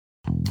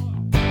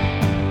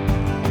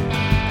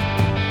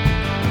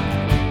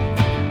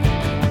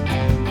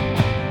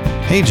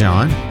Hey,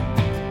 John.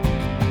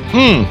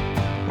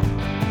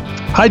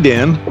 Hi,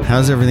 Dan.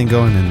 How's everything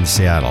going in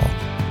Seattle?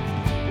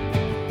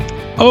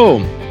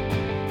 Oh,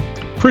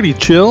 pretty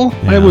chill.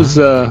 Yeah. I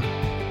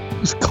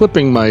was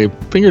clipping my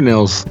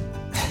fingernails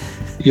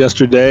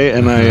yesterday,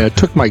 and I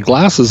took my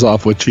glasses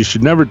off, which you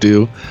should never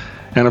do.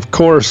 And of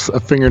course, a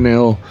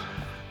fingernail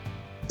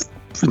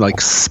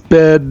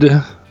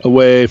sped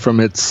away from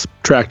its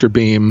tractor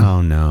beam.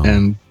 Oh, no.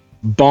 And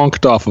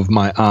bonked off of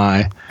my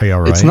eye. Are you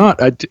all right? It's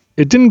not.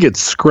 It didn't get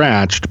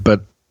scratched,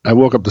 but I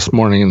woke up this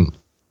morning and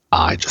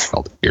I just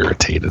felt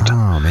irritated.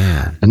 Oh,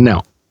 man. And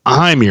now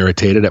I'm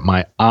irritated at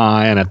my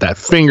eye and at that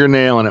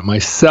fingernail and at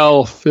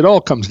myself. It all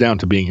comes down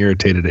to being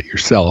irritated at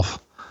yourself.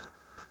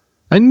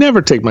 I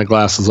never take my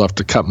glasses off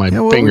to cut my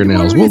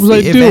fingernails. What was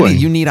I doing?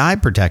 You need eye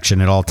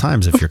protection at all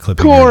times if you're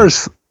clipping your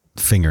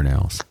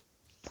fingernails.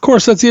 Of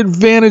course, that's the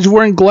advantage of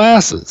wearing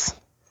glasses.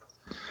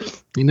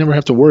 You never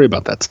have to worry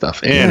about that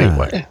stuff.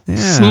 Anyway,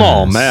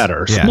 small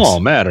matter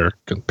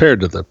compared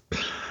to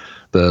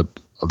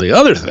the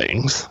other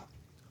things.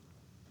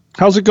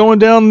 How's it going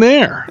down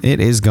there? It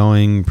is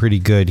going pretty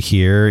good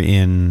here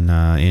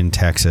in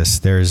Texas.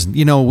 There's,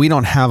 we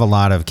don't have a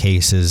lot of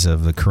cases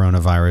of the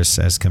coronavirus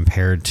as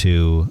compared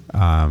to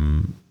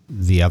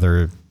the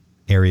other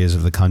areas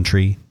of the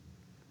country.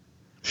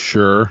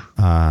 Sure.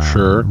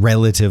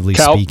 Relatively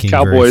speaking,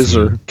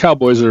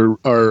 cowboys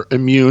are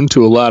immune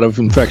to a lot of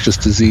infectious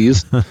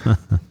disease.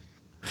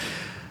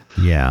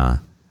 Yeah.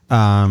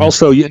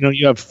 Also,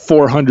 you have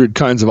 400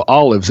 kinds of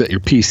olives at your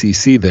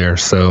PCC there,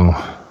 so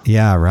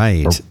yeah,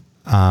 right.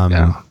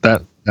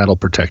 That'll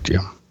protect you.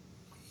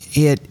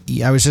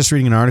 I was just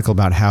reading an article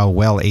about how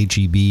well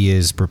HEB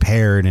is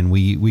prepared, and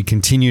we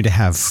continue to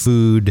have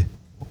food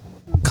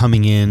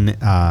coming in,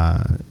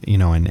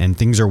 and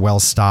things are well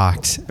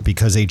stocked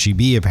because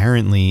HEB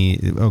apparently,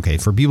 okay,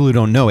 for people who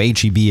don't know,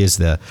 HEB is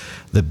the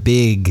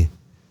big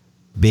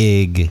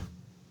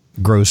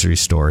grocery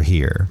store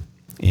here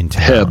in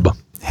town.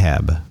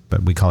 Heb,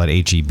 but we call it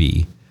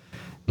HEB.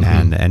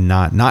 Mm-hmm. And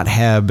not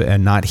Heb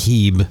and not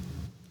Hebe,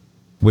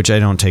 which I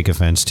don't take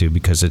offense to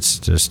because it's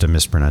just a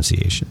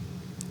mispronunciation.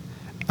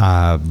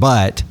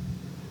 But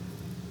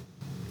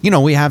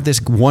we have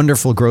this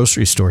wonderful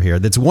grocery store here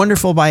that's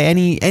wonderful by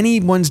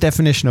anyone's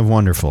definition of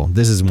wonderful.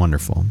 This is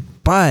wonderful.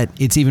 But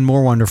it's even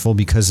more wonderful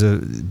because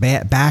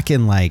back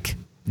in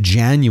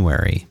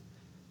January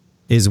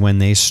is when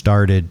they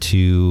started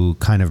to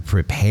kind of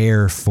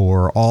prepare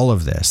for all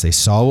of this. They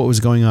saw what was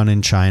going on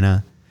in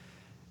China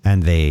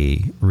and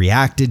they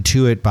reacted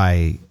to it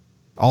by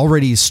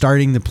already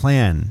starting the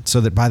plan so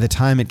that by the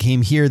time it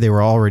came here, they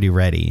were already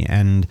ready.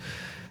 And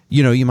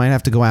you might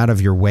have to go out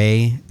of your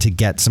way to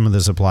get some of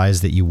the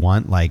supplies that you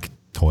want, like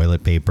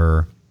toilet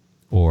paper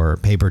or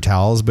paper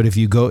towels. But if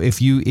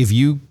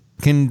you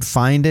can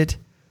find it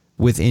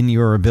within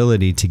your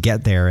ability to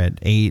get there at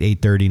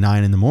 8:30,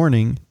 9 in the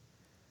morning,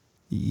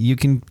 you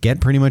can get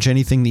pretty much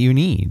anything that you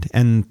need.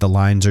 And the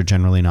lines are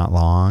generally not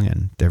long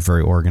and they're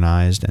very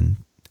organized. And,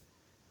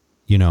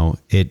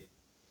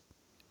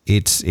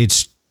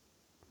 it's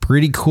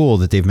pretty cool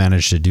that they've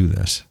managed to do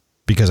this.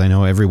 Because I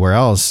know everywhere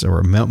else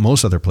or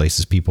most other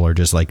places, people are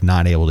just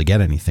not able to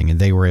get anything. And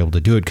they were able to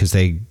do it because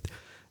they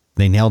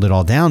nailed it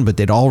all down. But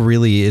it all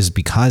really is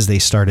because they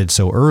started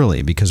so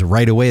early. Because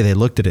right away they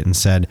looked at it and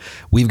said,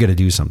 we've got to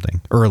do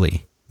something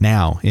early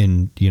now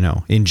in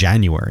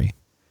January.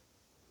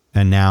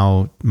 And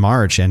now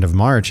end of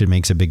March, it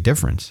makes a big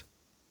difference.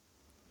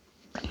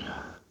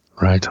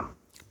 Right.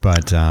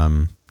 But,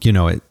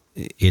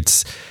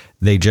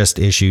 they just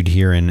issued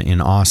here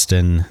in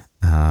Austin.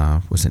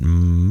 Was it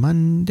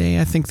Monday?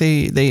 I think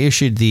they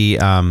issued the,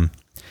 I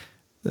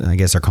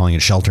guess they're calling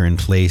it shelter in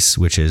place,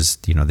 which is,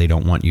 they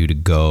don't want you to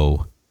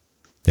go.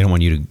 They don't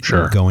want you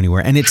to go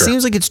anywhere. And it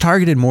seems like it's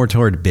targeted more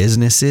toward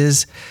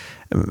businesses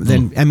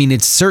than,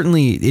 it's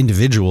certainly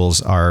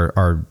individuals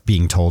are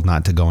being told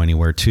not to go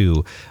anywhere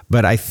too.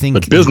 But I think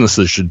but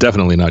businesses should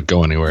definitely not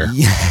go anywhere.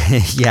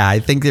 Yeah, I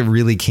think it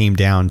really came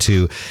down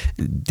to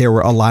there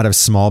were a lot of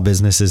small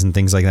businesses and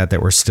things like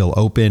that were still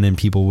open and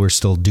people were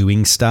still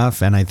doing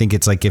stuff. And I think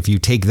it's if you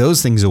take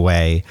those things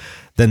away,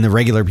 then the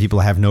regular people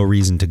have no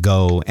reason to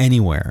go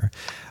anywhere.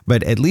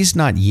 But at least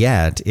not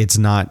yet.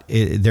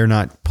 They're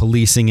not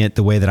policing it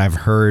the way that I've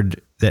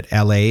heard that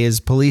LA is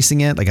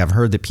policing it. I've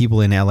heard that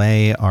people in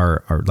LA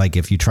are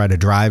if you try to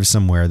drive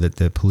somewhere that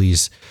the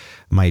police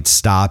might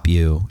stop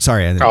you.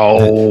 Sorry.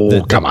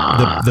 Come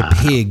on. The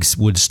pigs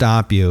would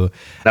stop you.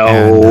 No.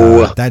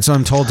 And, that's what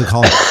I'm told to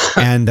call it.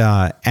 And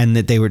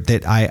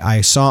that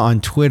I saw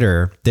on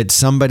Twitter that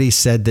somebody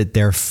said that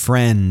their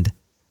friend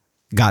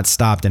got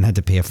stopped and had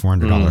to pay a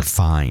 $400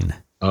 fine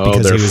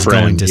because he was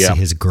going to see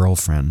his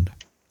girlfriend.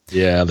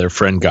 Yeah. Their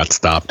friend got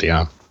stopped.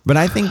 Yeah. But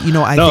I think,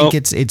 think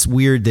it's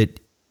weird that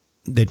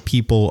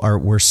people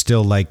were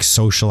still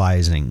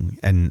socializing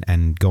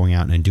and going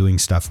out and doing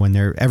stuff when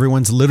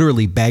everyone's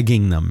literally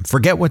begging them.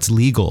 Forget what's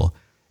legal.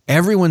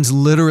 Everyone's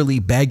literally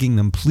begging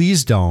them,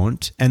 please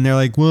don't. And they're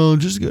like, well,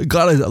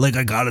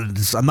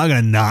 I'm not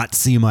gonna not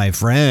see my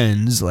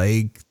friends.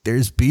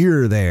 There's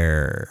beer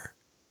there.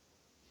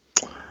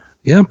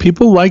 Yeah,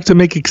 people like to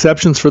make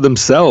exceptions for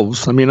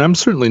themselves. I mean, I'm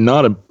certainly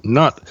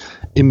not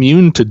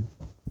immune to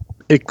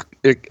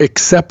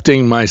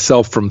accepting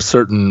myself from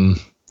certain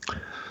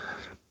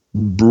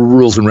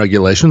rules and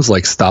regulations,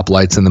 like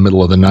stoplights in the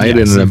middle of the night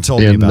in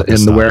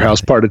the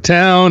warehouse part of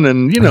town,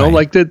 and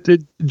like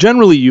that.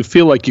 Generally, you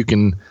feel like you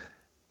can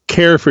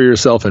care for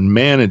yourself and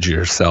manage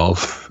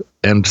yourself,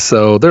 and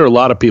so there are a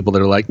lot of people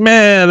that are like,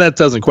 "Man, that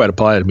doesn't quite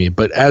apply to me."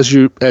 But as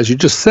you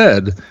just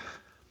said,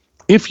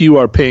 if you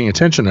are paying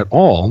attention at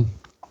all,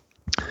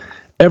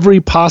 every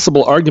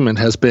possible argument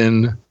has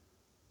been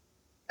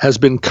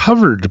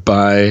covered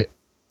by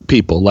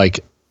people like,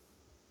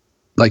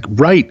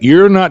 right,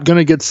 you're not going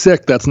to get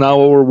sick. That's not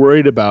what we're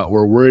worried about.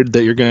 We're worried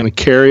that you're going to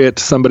carry it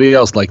to somebody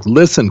else. Like,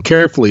 listen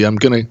carefully. I'm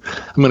going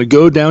to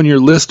go down your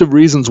list of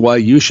reasons why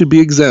you should be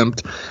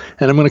exempt,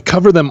 and I'm going to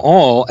cover them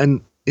all.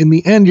 And in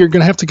the end, you're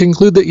going to have to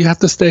conclude that you have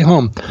to stay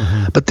home.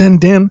 Mm-hmm. But then,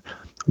 Dan,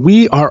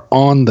 we are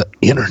on the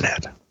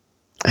internet.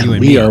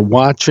 And we are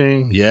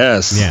watching,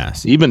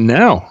 yes, even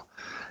now.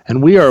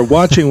 And we are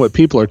watching what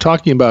people are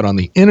talking about on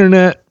the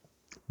internet,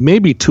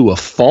 maybe to a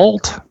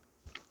fault.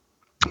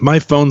 My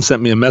phone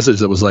sent me a message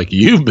that was like,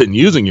 "You've been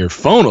using your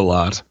phone a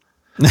lot."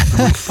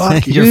 Like,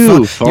 fuck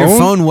your phone. Your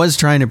phone was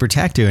trying to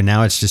protect you, and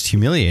now it's just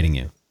humiliating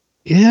you.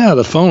 Yeah,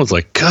 the phone was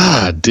like,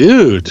 "God,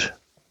 dude,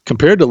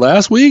 compared to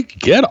last week,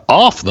 get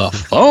off the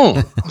phone."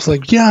 I was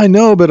like, "Yeah, I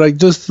know, but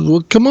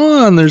come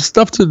on, there's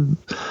stuff to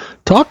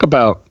talk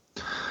about."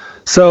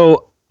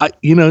 So,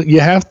 you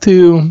have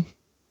to,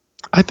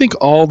 I think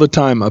all the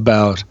time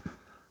about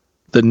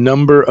the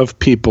number of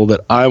people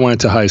that I went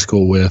to high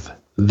school with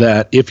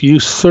that if you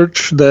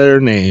search their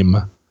name,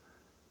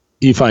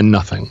 you find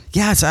nothing.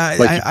 Yes,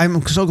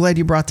 I'm so glad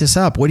you brought this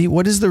up.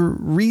 What is the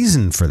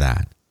reason for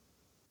that?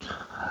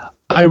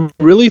 I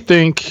really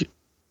think,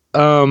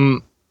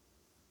 at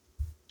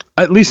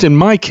least in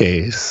my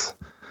case,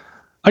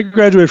 I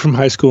graduated from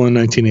high school in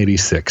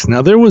 1986.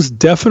 Now, there was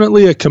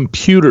definitely a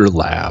computer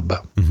lab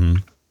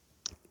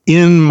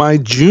in my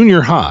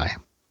junior high.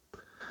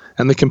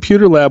 And the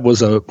computer lab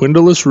was a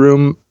windowless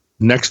room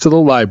next to the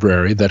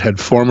library that had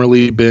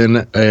formerly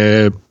been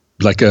a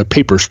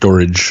paper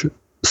storage.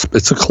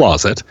 It's a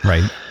closet,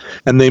 right?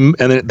 And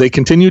they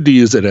continued to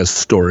use it as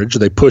storage.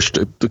 They pushed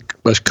a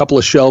couple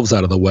of shelves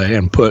out of the way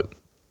and put,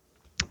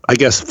 I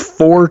guess,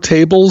 4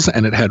 tables,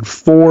 and it had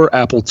 4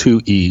 Apple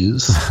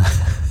IIe's.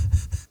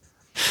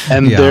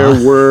 And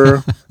there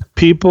were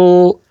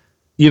people,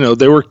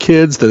 there were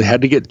kids that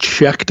had to get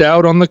checked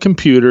out on the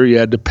computer. You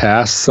had to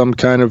pass some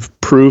kind of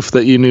proof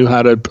that you knew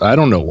how to, I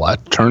don't know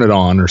what, turn it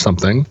on or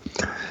something.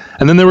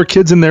 And then there were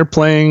kids in there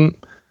playing,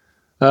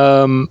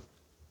 Oregon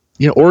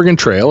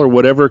Trail or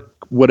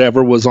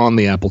whatever was on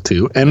the Apple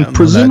II. And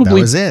presumably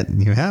that was it.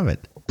 You have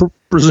it.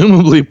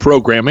 Presumably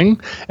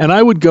programming. And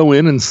I would go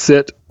in and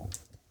sit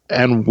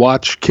and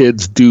watch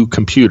kids do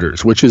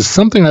computers, which is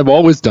something I've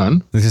always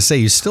done. I was going to say,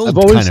 you still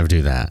kind of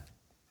do that.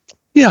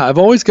 Yeah, I've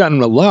always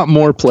gotten a lot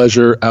more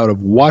pleasure out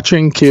of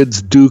watching kids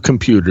do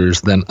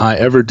computers than I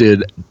ever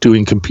did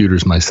doing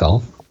computers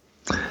myself.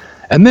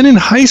 And then in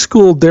high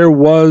school, there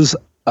was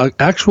an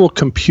actual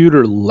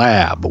computer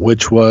lab,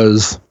 which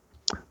was,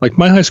 like,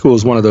 my high school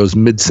was one of those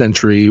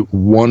mid-century,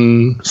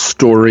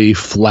 1-story,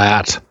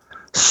 flat,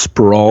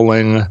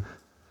 sprawling,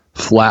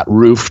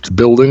 flat-roofed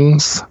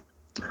buildings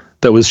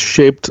that was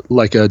shaped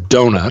like a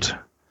donut.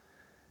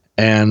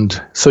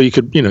 And so you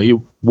could,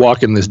 you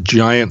walk in this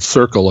giant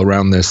circle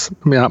around this.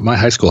 I mean, my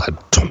high school had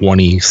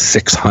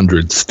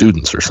 2,600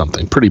 students or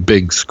something, pretty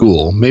big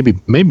school, maybe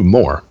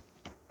more.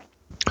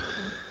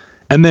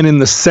 And then in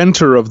the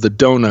center of the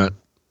donut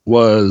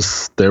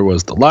there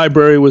was the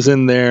library was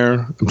in there.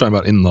 I'm talking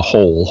about in the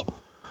hole.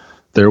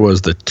 There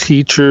was the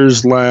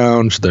teacher's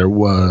lounge. There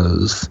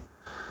was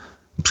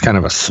kind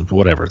of a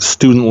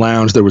student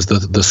lounge. There was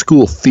the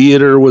school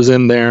theater was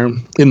in there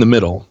in the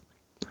middle.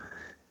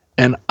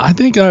 And I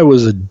think I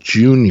was a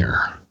junior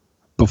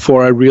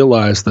before I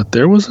realized that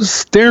there was a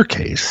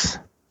staircase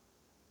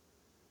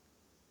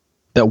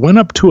that went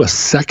up to a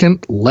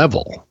second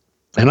level.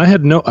 And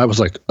I was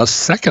like, a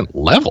second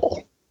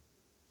level?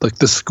 Like,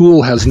 the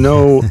school has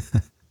no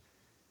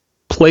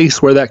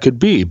place where that could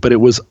be. But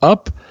it was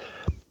up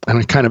in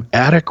a kind of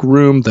attic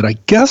room that I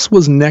guess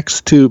was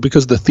next to,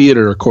 because the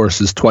theater, of course,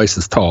 is twice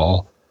as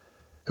tall.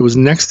 It was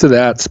next to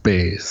that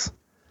space.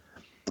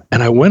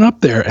 And I went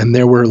up there, and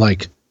there were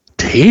like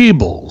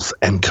tables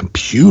and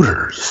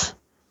computers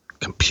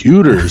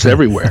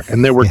everywhere.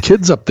 And there were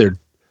kids up there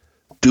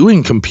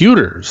doing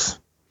computers.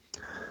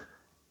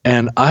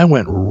 And I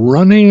went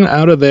running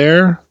out of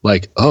there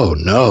like, oh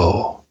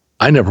no,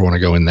 I never want to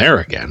go in there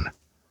again.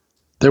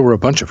 There were a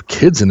bunch of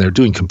kids in there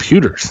doing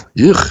computers.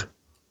 Ugh,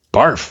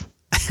 barf.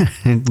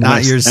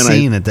 Not your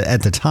scene at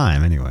the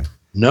time anyway.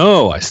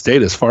 No, I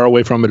stayed as far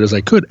away from it as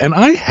I could. And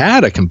I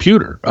had a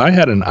computer. I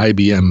had an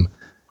IBM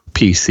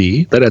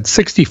PC that had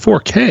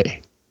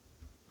 64K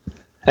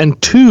and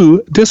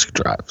 2 disk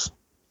drives.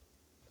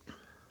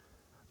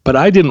 But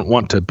I didn't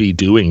want to be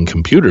doing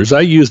computers.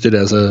 I used it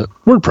as a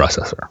word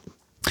processor.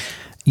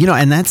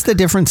 And that's the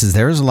difference is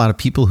there's a lot of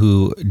people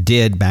who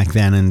did back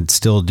then and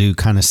still do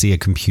kind of see a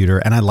computer.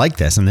 And I like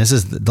this. And this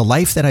is the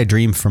life that I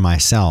dream for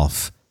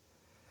myself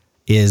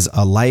is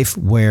a life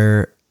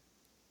where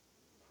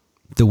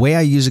the way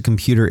I use a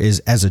computer is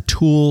as a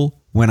tool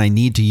when I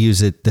need to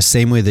use it the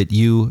same way that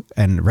you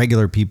and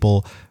regular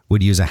people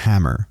would use a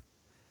hammer.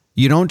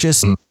 You don't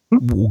just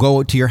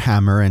go to your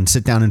hammer and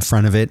sit down in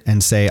front of it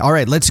and say, all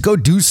right, let's go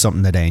do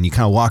something today. And you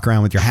kind of walk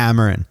around with your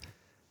hammer and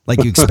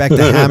like you expect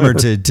the hammer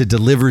to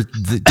deliver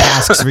the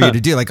tasks for you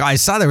to do. Like, oh, I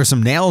saw there were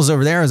some nails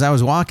over there as I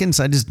was walking,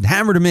 so I just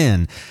hammered them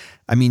in.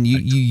 I mean, you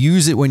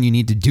use it when you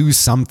need to do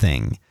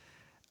something.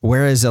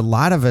 Whereas a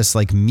lot of us,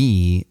 like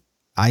me,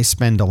 I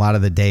spend a lot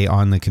of the day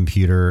on the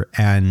computer,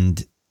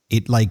 and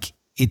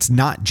it's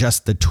not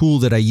just the tool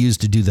that I use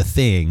to do the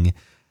thing,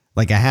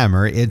 like a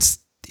hammer. It's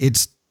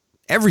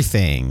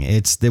everything.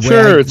 It's the way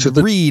I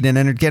read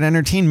and get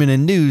entertainment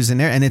and news,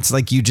 and it's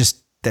like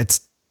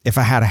if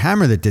I had a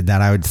hammer that did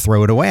that, I would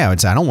throw it away. I would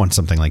say, I don't want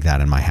something like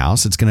that in my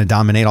house. It's going to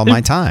dominate all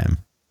my time.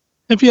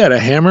 If you had a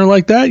hammer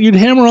like that, you'd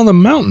hammer on the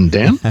mountain,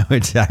 Dan.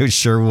 I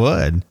sure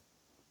would.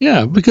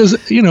 Yeah, because,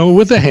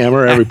 with a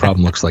hammer, every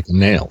problem looks like a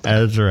nail.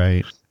 That's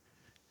right.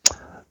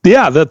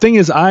 Yeah, the thing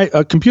is,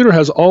 a computer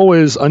has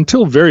always,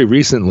 until very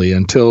recently,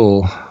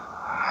 until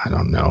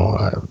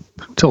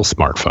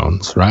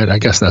smartphones, right? I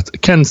guess that's,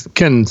 Ken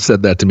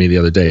said that to me the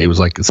other day. He was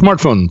like,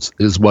 smartphones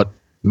is what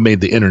made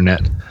the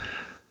internet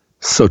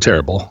so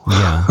terrible.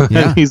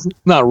 Yeah. He's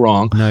not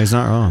wrong. No, he's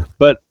not wrong.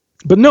 But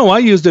no, I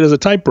used it as a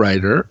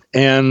typewriter,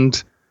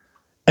 and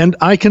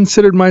I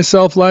considered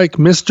myself like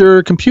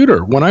Mr.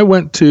 Computer. When I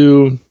went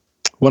to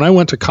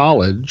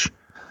college,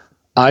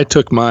 I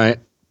took my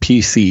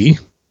PC,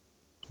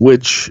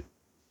 which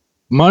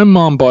my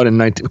mom bought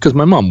because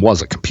my mom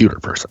was a computer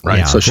person, right?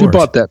 Yeah, so she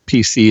bought that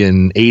PC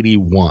in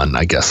 81,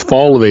 I guess,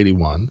 fall of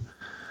 81,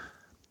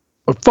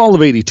 or fall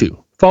of 82.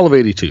 Fall of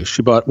 82.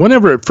 She bought,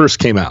 whenever it first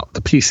came out,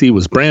 the PC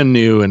was brand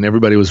new and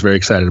everybody was very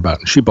excited about it.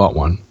 And she bought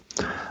one.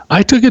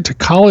 I took it to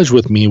college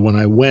with me when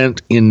I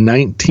went in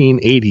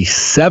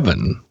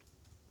 1987,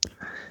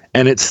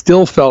 and it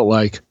still felt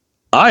like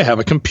I have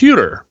a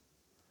computer.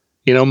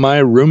 My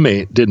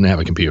roommate didn't have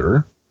a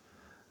computer.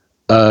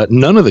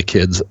 None of the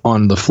kids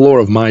on the floor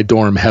of my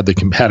dorm had a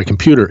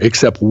computer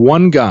except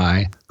one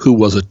guy who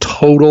was a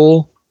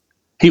total.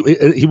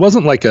 He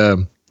wasn't like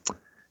a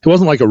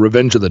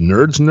Revenge of the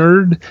Nerds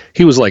nerd.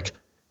 He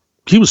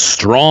was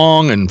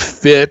strong and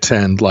fit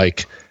and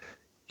but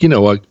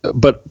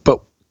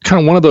kind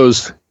of one of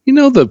those,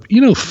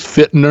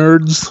 fit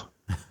nerds.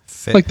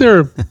 Fit. Like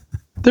there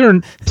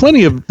are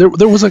plenty of,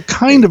 there was a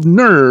kind of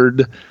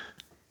nerd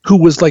who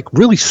was like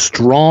really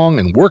strong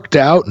and worked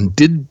out and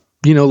did,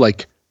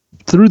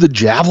 threw the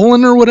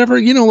javelin or whatever,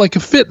 like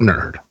a fit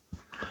nerd.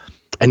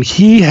 And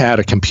he had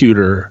a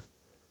computer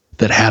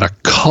that had a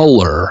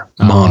color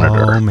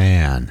monitor. Oh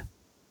man.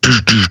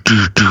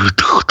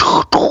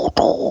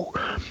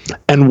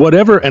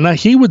 And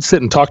he would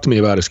sit and talk to me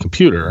about his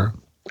computer.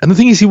 And the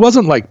thing is, he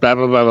wasn't like blah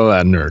blah blah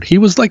blah nerd. He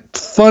was like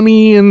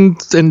funny and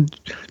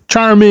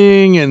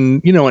charming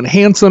and and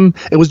handsome.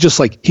 It was just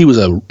like he was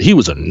a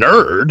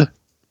nerd,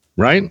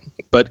 right?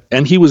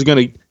 And he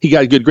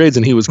got good grades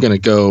and he was gonna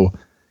go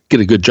get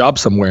a good job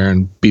somewhere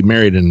and be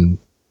married and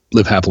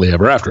live happily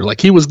ever after.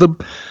 Like he was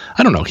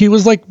he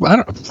was like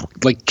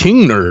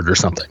king nerd or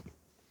something.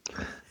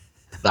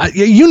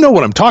 You know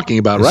what I'm talking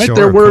about, right?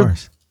 Sure,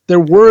 there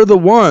were the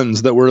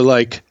ones that were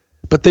like,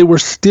 but they were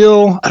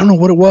still, I don't know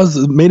what it was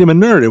that made him a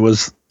nerd. It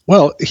was,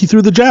 he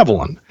threw the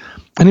javelin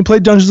and he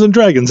played Dungeons and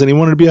Dragons and he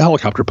wanted to be a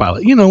helicopter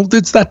pilot.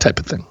 It's that type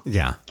of thing.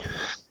 Yeah.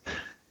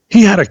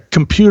 He had a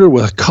computer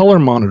with a color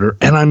monitor,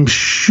 and I'm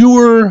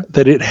sure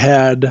that it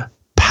had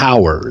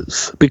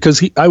powers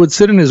because I would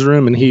sit in his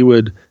room and he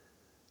would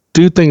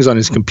do things on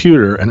his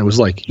computer, and it was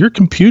like, your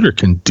computer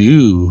can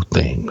do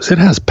things. It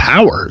has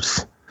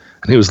powers.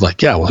 And he was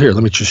like, yeah, well, here,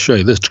 let me just show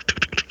you this.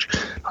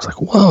 I was like,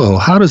 whoa,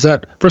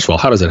 first of all,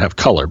 how does it have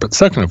color? But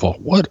second of all,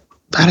 what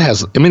that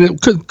has,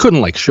 it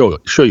couldn't like show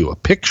you a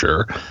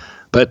picture,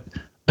 but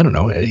I don't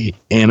know, he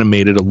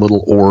animated a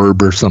little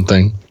orb or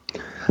something.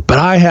 But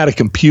I had a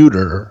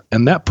computer,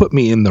 and that put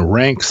me in the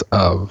ranks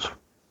of,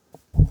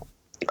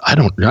 I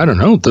don't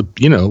know,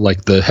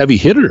 the heavy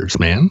hitters,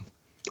 man.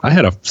 I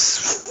had a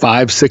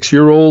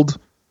 5-6-year-old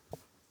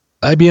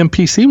IBM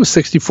PC with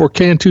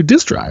 64K and 2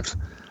 disk drives.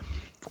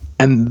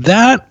 And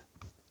that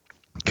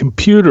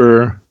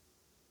computer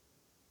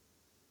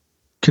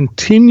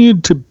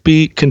continued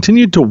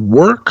to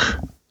work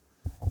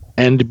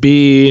and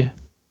be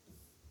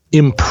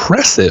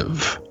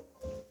impressive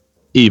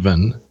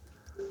even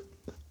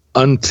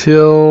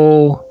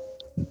until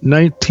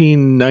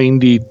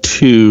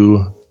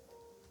 1992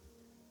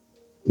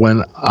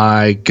 when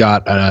I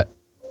got a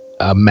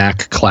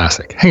Mac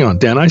Classic. Hang on,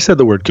 Dan, I said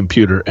the word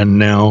computer and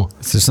now...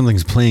 So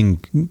something's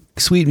playing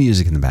sweet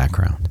music in the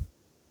background.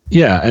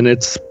 Yeah, and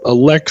it's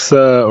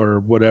Alexa or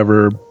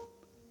whatever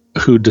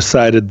who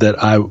decided that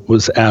I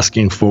was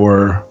asking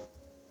for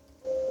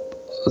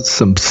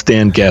some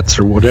Stan Getz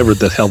or whatever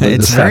the hell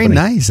it's very happening.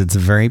 Nice. It's a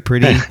very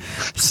pretty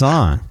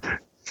song.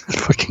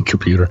 Fucking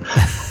computer.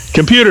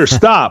 Computer,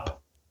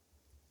 stop.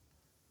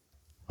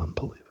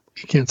 Unbelievable.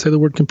 You can't say the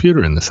word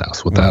computer in this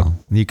house without. Well,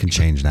 you can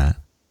change that.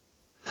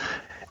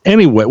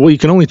 Anyway, well, you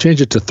can only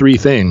change it to 3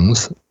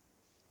 things.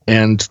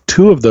 And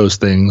 2 of those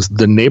things,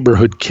 the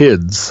neighborhood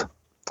kids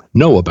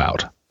know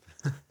about.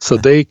 So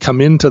they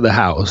come into the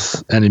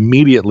house and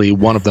immediately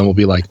one of them will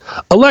be like,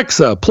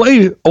 Alexa,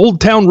 play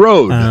Old Town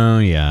Road. Oh,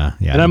 yeah.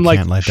 Yeah. And I'm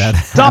like, let that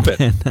stop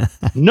it.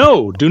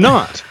 No, do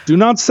not. Do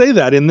not say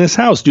that in this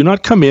house. Do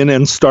not come in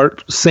and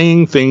start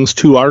saying things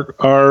to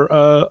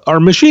our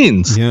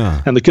machines.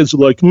 Yeah. And the kids are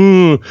like,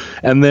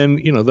 and then,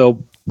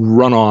 they'll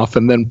run off.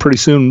 And then pretty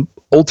soon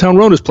Old Town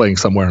Road is playing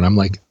somewhere. And I'm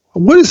like,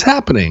 what is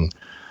happening?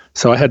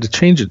 So I had to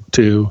change it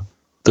to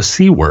the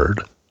C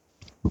word.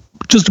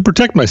 Just to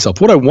protect myself.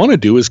 What I want to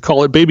do is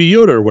call it Baby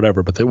Yoda or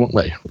whatever, but they won't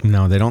let you.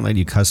 No, they don't let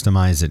you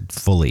customize it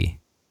fully.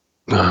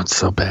 Oh, it's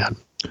so bad.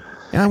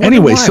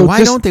 Anyway,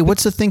 why don't they?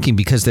 What's the thinking?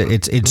 Because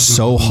it's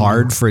so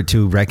hard for it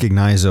to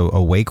recognize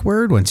a wake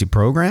word once you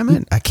program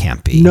it? That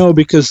can't be. No,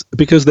 because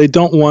they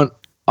don't want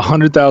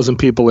 100,000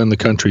 people in the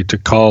country to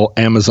call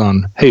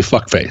Amazon, hey,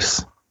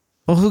 fuckface.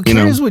 Well, who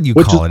cares what you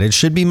call it? It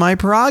should be my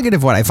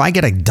prerogative. If I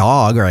get a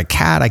dog or a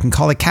cat, I can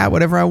call a cat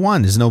whatever I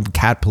want. There's no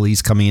cat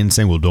police coming in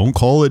saying, well, don't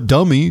call it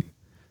dummy.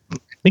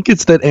 I think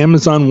it's that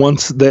Amazon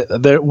wants that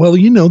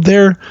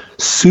they're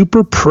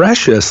super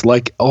precious,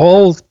 like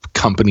all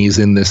companies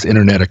in this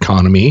internet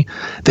economy.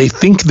 They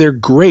think they're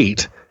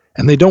great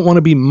and they don't want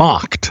to be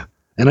mocked.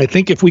 And I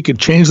think if we could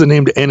change the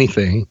name to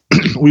anything,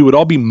 we would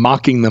all be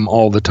mocking them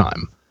all the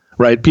time,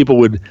 right? People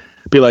would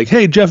be like,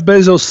 hey, Jeff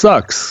Bezos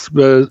sucks.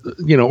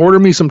 Order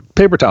me some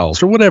paper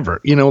towels or whatever.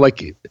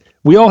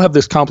 We all have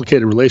this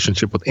complicated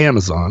relationship with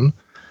Amazon.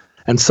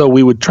 And so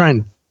we would try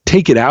and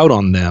take it out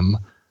on them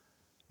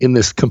in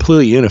this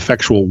completely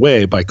ineffectual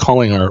way by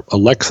calling our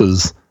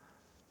Alexas,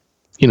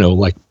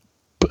 like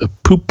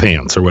poop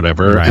pants or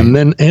whatever. Right. And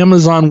then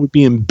Amazon would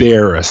be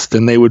embarrassed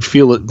and they would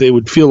feel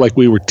like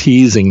we were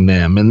teasing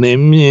them. And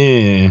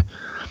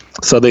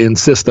so they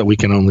insist that we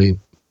can only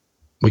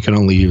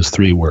use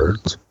 3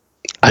 words.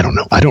 I don't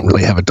know. I don't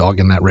really have a dog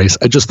in that race.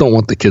 I just don't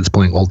want the kids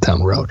playing Old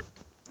Town Road.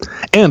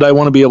 And I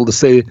want to be able to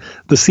say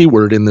the C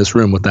word in this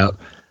room without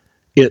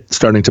it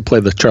starting to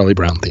play the Charlie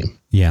Brown theme.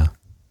 Yeah.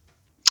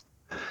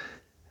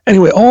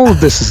 Anyway, all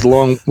of this is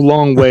a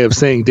long way of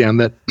saying, Dan,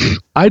 that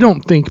I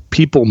don't think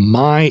people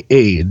my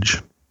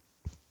age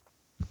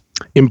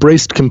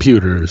embraced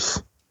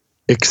computers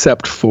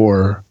except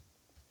for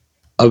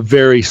a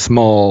very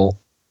small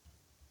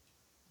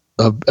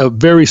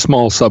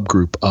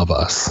subgroup of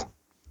us.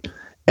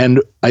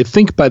 And I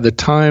think by the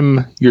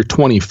time you're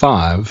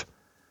 25,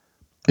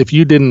 if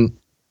you didn't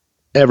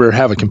ever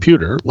have a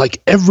computer, like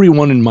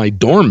everyone in my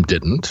dorm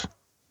didn't,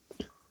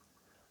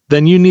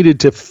 then you needed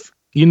to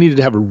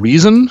have a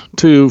reason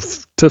to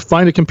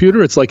find a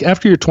computer. It's like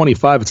after you're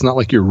 25, it's not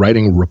like you're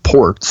writing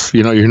reports.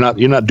 You're not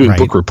doing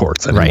book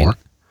reports anymore. Right.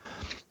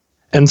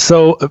 And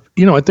so,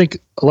 I think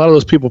a lot of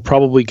those people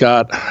probably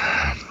got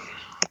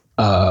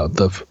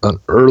an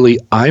early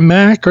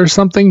iMac or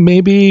something,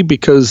 maybe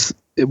because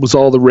it was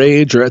all the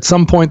rage, or at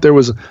some point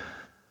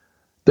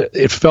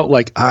it felt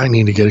like I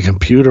need to get a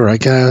computer, I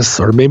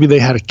guess, or maybe they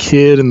had a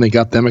kid and they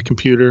got them a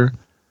computer.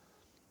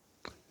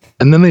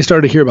 And then they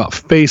started to hear about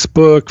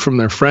Facebook from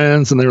their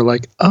friends and they were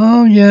like,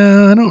 oh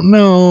yeah, I don't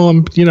know.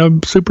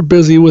 I'm super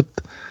busy with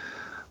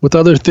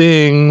other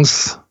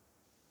things.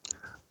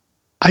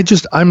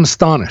 I'm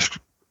astonished.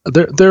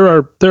 There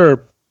are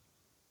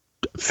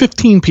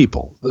 15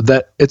 people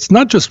that it's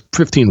not just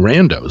 15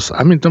 randos.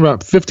 I mean,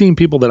 about 15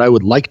 people that I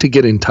would like to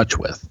get in touch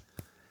with.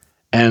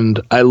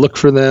 And I look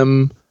for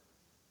them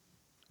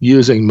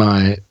using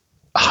my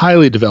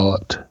highly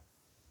developed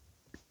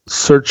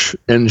search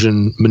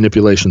engine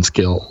manipulation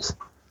skills.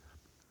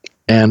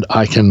 And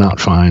I cannot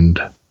find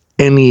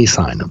any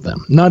sign of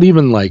them. Not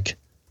even where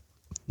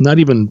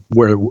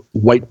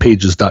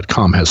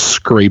whitepages.com has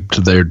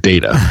scraped their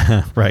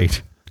data.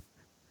 Right.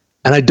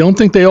 And I don't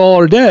think they all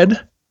are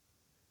dead.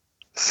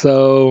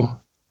 So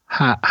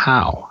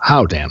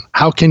how, Dan?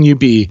 How can you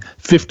be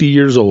 50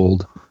 years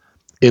old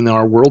in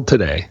our world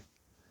today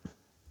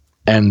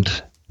and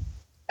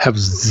have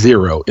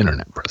 0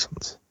 internet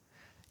presence?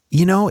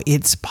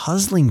 It's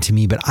puzzling to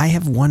me, but I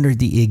have wondered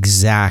the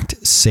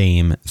exact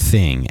same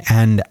thing.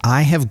 And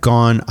I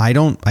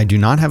do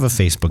not have a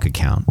Facebook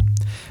account,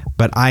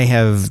 but I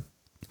have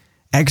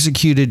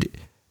executed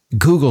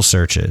Google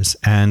searches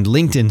and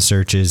LinkedIn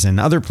searches and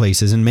other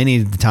places. And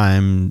many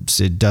times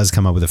it does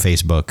come up with a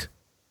Facebook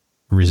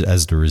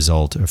as the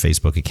result, or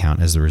Facebook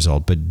account as the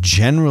result. But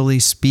generally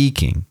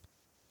speaking,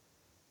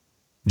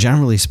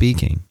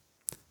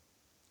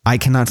 I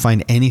cannot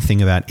find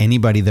anything about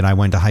anybody that I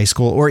went to high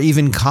school or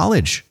even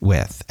college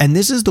with. And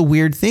this is the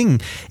weird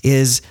thing,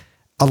 is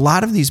a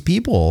lot of these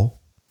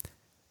people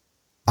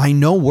I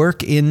know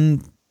work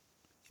in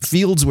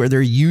fields where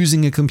they're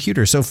using a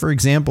computer. So for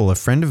example, a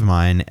friend of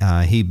mine,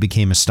 he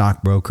became a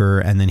stockbroker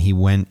and then he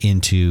went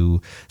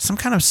into some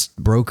kind of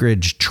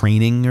brokerage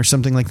training or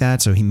something like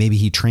that. So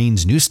he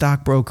trains new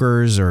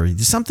stockbrokers or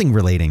something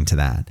relating to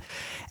that.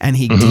 And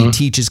he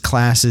teaches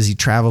classes, he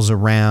travels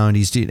around,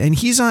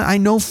 I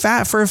know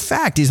for a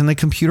fact he's on the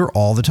computer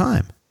all the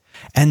time.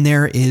 And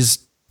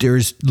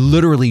there's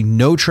literally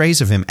no trace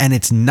of him, and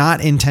it's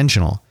not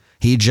intentional.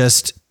 He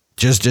just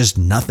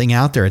nothing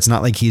out there. It's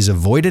not like he's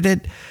avoided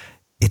it.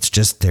 It's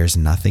just there's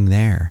nothing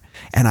there.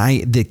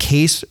 And the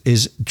case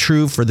is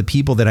true for the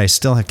people that I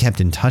still have kept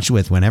in touch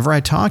with. Whenever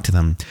I talk to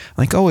them,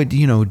 like, oh,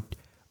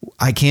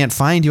 I can't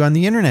find you on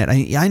the internet.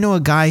 I know a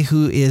guy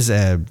who is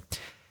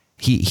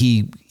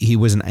he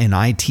was an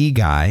IT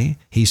guy.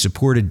 He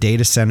supported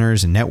data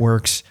centers and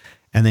networks.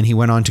 And then he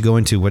went on to go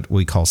into what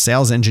we call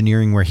sales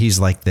engineering, where he's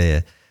like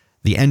the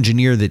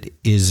engineer that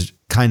is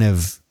kind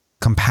of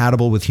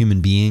compatible with human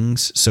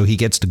beings. So he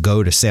gets to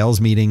go to sales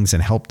meetings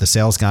and help the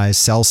sales guys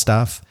sell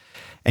stuff.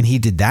 And he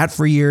did that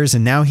for years.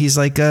 And now he's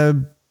like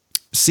a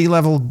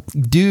C-level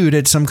dude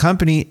at some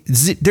company.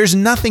 There's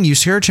nothing. You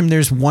search him,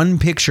 there's one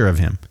picture of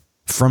him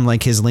from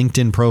like his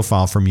LinkedIn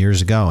profile from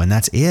years ago. And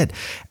that's it.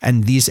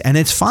 And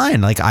it's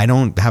fine. Like, I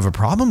don't have a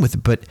problem with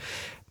it, but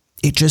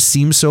it just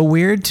seems so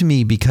weird to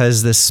me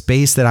because the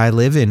space that I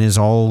live in is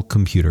all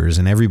computers,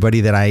 and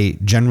everybody that I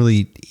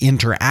generally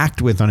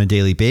interact with on a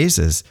daily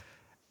basis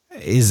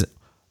is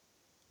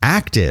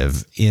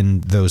active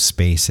in those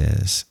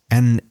spaces.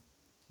 And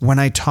when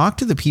I talk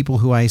to the people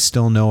who I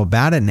still know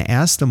about it and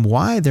ask them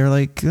why, they're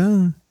like,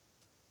 it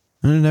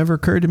never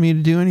occurred to me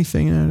to do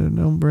anything. I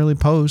don't really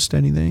post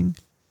anything.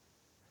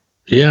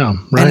 Yeah.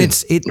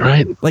 Right. And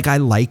right. Like, I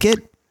like it,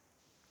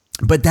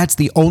 but that's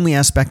the only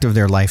aspect of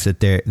their life that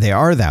they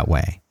are that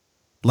way.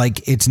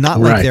 Like, it's not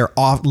like they're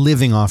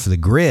living off the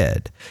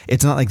grid.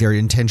 It's not like they're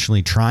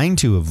intentionally trying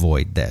to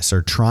avoid this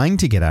or trying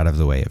to get out of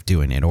the way of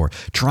doing it or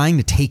trying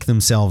to take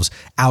themselves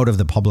out of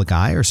the public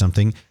eye or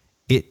something.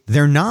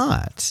 They're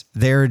not.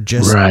 They're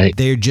just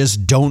They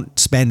just don't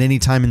spend any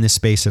time in this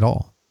space at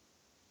all.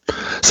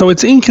 So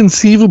it's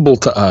inconceivable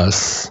to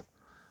us,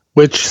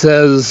 which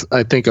says,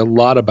 I think, a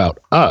lot about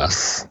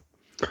us.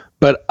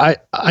 But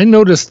I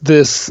noticed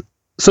this.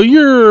 So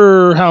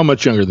you're how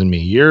much younger than me?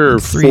 You're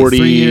 40.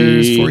 4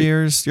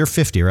 years. You're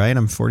 50, right?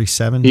 I'm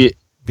 47. Yeah.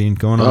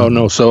 Going on. Oh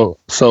no. So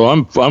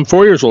I'm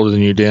 4 years older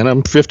than you, Dan.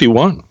 I'm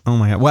 51. Oh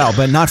my God. Well,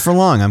 but not for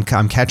long.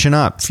 I'm catching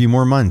up. A few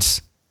more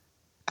months.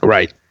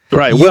 Right.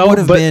 You would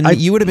have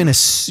been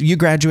you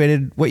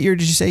graduated. What year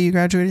did you say you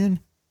graduated in?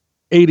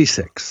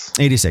 86.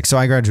 86. So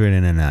I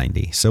graduated in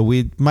 90. So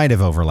we might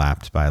have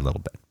overlapped by a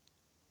little bit.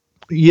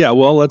 Yeah.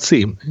 Well, let's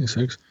see.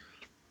 86.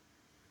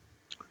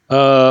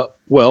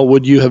 Well,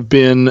 would you have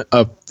been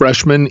a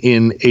freshman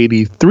in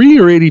 83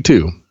 or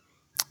 82?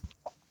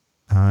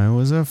 I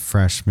was a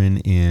freshman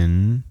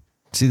in.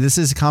 See, this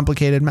is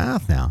complicated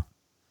math now.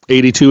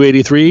 82,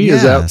 83? Yeah,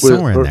 is that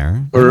somewhere in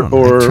there.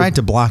 I tried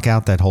to block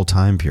out that whole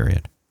time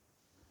period.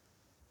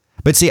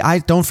 But see,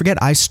 don't forget,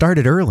 I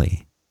started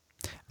early.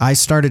 I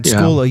started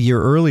school a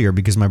year earlier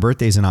because my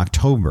birthday's in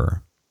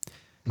October.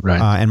 Right.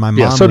 And my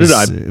mom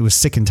was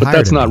sick and tired. But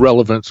that's not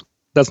relevant.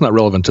 That's not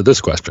relevant to this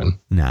question,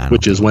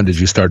 which is when did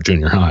you start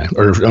junior high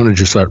or when did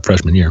you start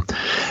freshman year?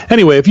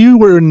 Anyway, if you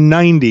were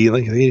 90,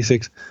 like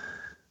 86,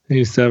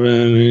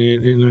 87,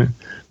 89,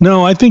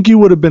 no, I think you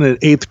would have been an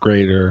 8th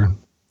grader.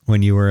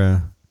 When you were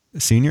a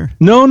senior?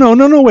 No,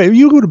 wait.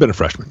 You would have been a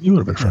freshman.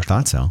 I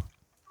thought so.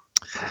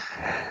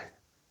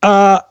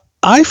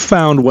 I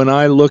found when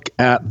I look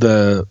at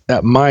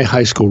my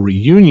high school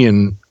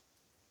reunion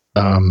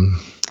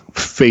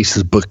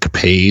Facebook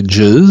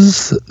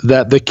pages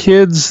that the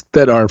kids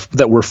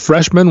that were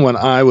freshmen when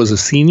I was a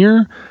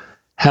senior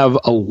have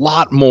a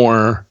lot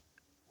more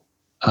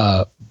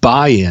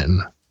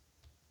buy-in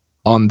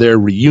on their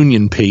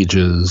reunion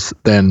pages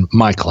than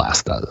my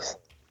class does.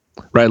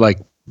 Right?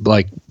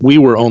 Like we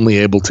were only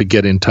able to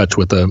get in touch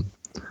with a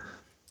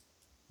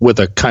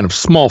kind of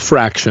small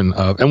fraction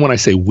of, and when I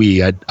say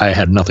we, I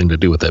had nothing to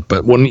do with it,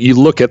 but when you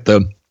look at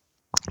the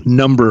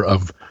number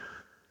of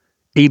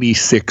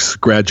 86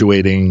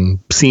 graduating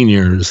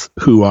seniors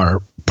who are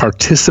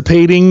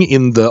participating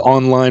in the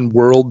online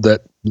world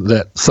that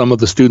some of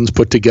the students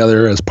put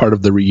together as part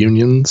of the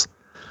reunions,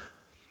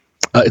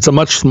 it's a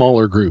much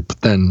smaller group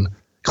than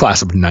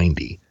class of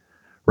 90,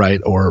 right?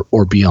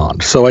 Or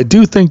beyond. So I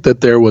do think that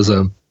there was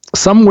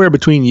somewhere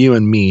between you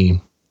and me,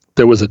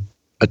 there was a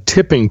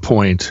tipping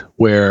point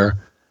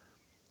where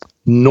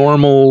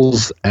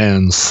normals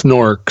and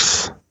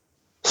snorks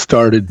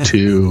started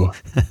to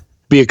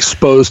be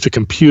exposed to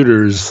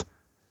computers,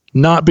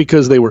 not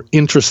because they were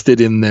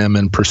interested in them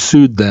and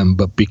pursued them,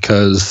 but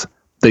because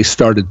they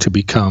started to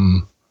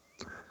become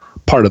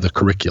part of the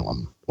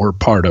curriculum or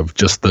part of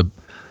the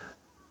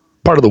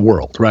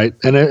world, right?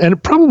 And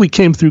it probably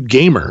came through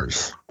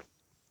gamers,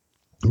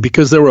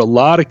 because there were a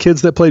lot of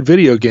kids that played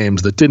video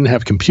games that didn't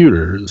have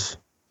computers.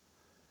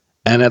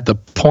 And at the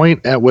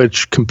point at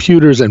which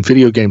computers and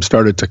video games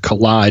started to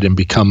collide and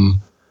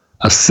become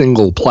a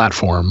single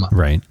platform,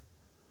 right,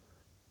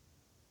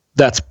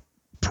 that's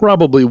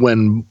probably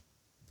when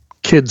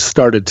kids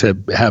started to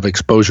have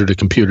exposure to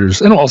computers.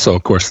 And also,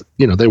 of course,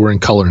 they were in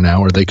color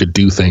now, or they could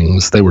do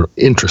things. They were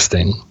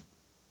interesting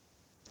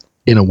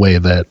in a way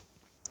that,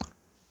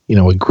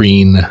 a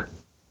green...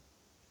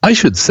 I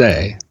should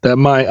say that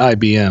my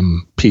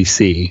IBM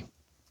PC,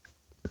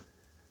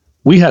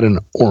 we had an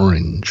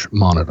orange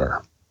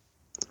monitor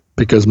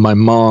because my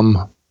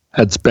mom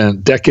had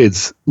spent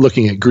decades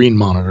looking at green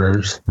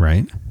monitors.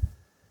 Right.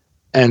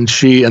 And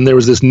there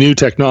was this new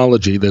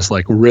technology, this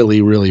like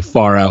really, really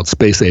far out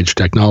space age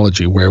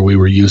technology where we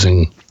were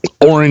using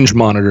orange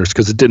monitors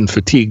because it didn't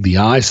fatigue the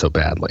eye so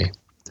badly.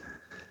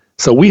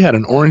 So we had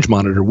an orange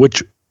monitor,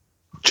 which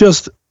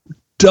just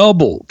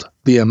doubled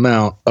the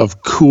amount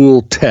of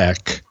cool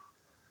tech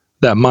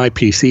that my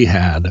PC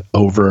had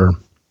over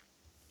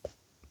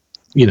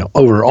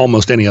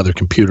almost any other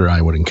computer I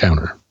would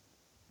encounter.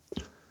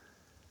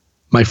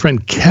 My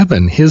friend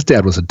Kevin, his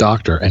dad was a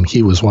doctor, and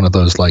he was one of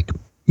those like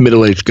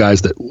middle-aged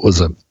guys that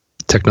was a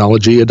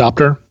technology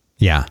adopter.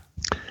 Yeah.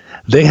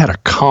 They had a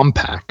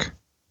Compaq,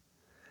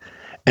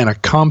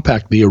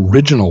 the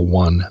original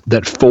one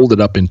that folded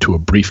up into a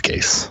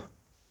briefcase.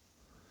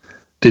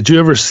 Did you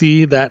ever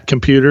see that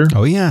computer?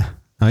 Oh, yeah.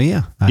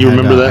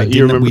 Remember that?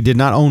 We did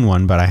not own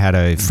one, but I had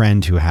a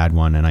friend who had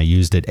one, and I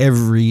used it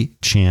every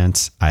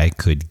chance I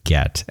could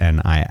get, and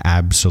I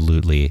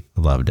absolutely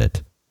loved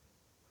it.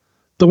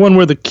 The one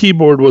where the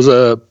keyboard was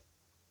the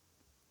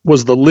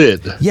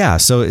lid. Yeah.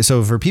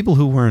 So for people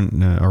who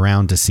weren't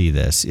around to see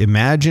this,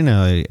 imagine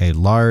a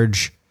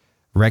large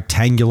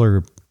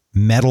rectangular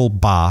metal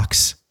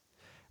box,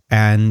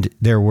 and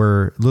there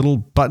were little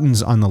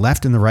buttons on the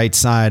left and the right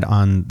side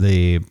on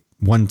the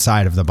one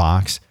side of the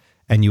box,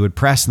 and you would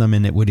press them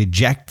and it would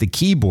eject the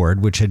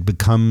keyboard, which had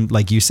become,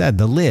 like you said,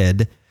 the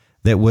lid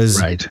that was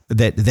right.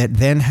 that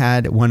then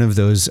had one of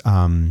those,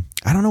 I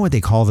don't know what they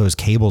call those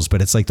cables,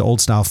 but it's like the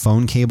old style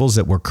phone cables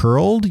that were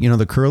curled,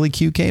 the curly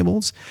Q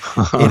cables.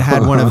 It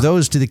had one of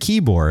those to the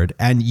keyboard,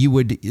 and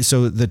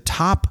so the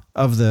top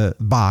of the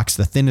box,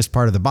 the thinnest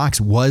part of the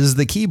box, was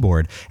the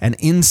keyboard. And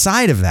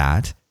inside of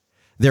that,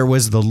 there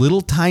was the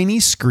little tiny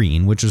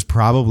screen, which was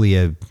probably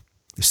a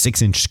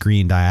 6-inch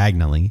screen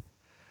diagonally.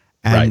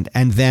 And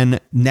then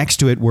next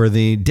to it were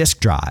the disk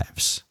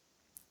drives.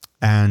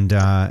 And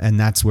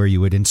that's where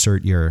you would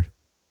insert your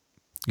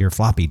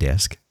floppy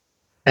disk.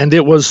 And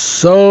it was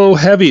so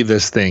heavy,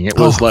 this thing. It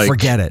was like,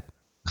 forget it.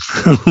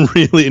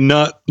 Really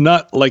not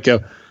like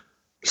a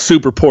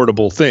super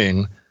portable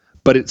thing,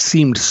 but it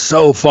seemed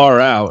so far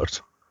out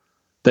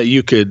that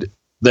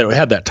that it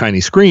had that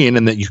tiny screen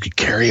and that you could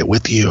carry it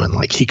with you, and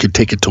like he could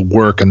take it to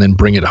work and then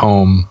bring it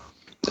home.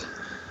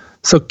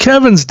 So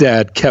Kevin's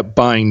dad kept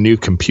buying new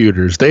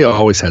computers. They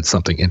always had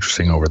something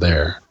interesting over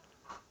there.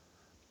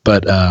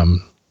 But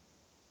and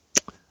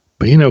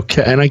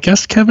I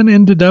guess Kevin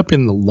ended up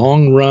in the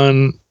long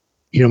run,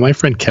 my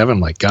friend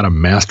Kevin got a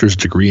master's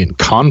degree in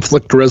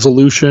conflict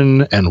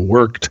resolution and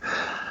worked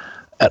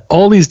at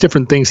all these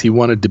different things he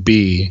wanted to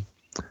be.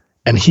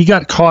 And he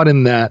got caught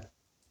in that,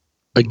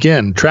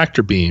 again,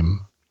 tractor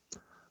beam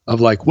of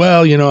like,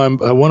 well,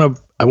 I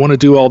want to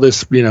do all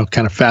this,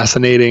 kind of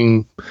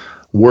fascinating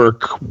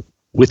work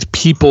with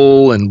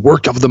people and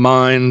work of the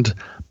mind.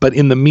 But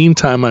in the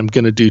meantime, I'm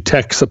going to do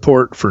tech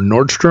support for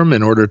Nordstrom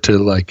in order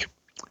to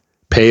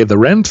pay the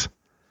rent.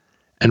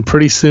 And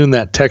pretty soon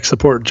that tech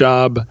support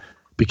job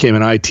became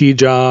an IT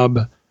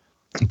job.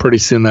 And pretty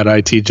soon that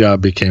IT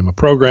job became a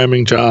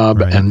programming job.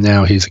 Right. And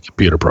now he's a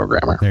computer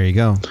programmer. There you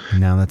go.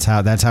 Now that's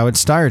how it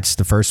starts.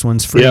 The first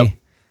one's free. Yep.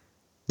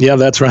 Yeah,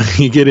 that's right.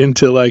 You get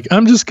into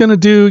I'm just going to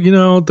do,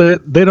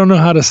 they don't know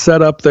how to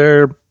set up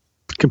their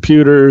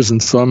computers.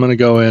 And so I'm going to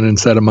go in and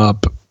set them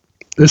up.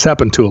 This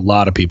happened to a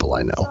lot of people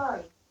I know.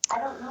 Sorry, I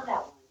don't know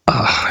that one.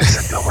 I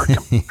said no more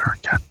computer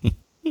again.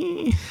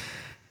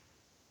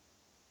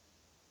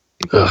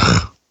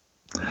 Ugh.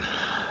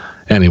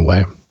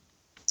 Anyway,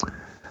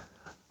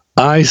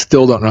 I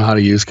still don't know how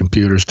to use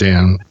computers,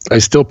 Dan. I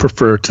still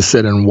prefer to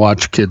sit and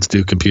watch kids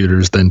do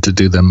computers than to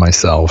do them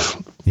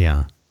myself.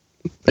 Yeah.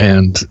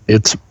 And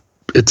it's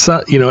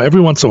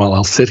every once in a while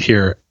I'll sit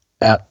here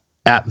at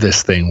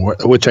this thing,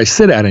 which I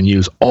sit at and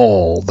use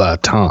all the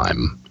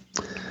time.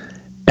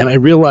 And I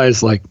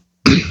realize I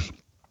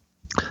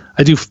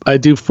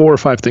do 4 or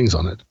 5 things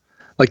on it.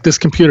 This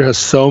computer has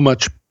so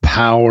much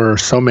power,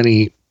 so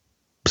many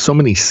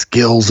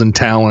skills and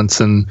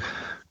talents, and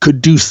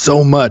could do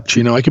so much.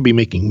 I could be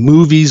making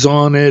movies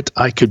on it.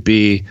 I could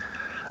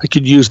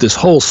use this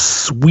whole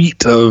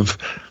suite of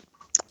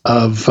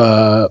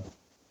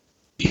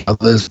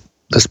this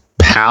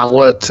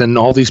palette and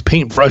all these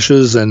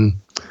paintbrushes and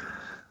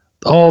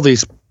all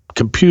these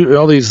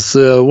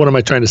what am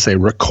I trying to say?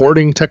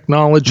 Recording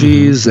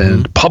technologies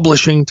and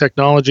publishing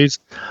technologies.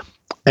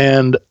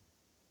 And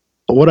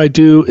what I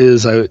do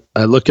is I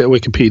look at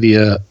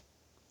Wikipedia,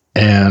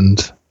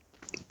 and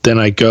then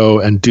I go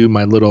and do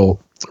my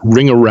little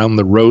ring around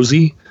the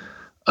rosy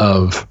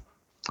of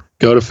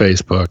go to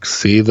Facebook,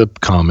 see the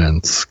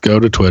comments, go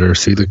to Twitter,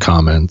 see the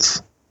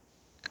comments,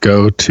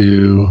 go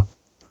to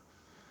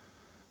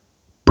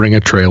bring a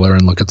trailer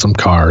and look at some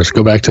cars,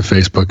 go back to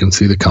Facebook and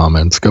see the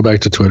comments, go back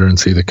to Twitter and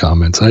see the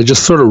comments. And I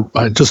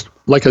just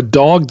like a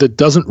dog that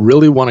doesn't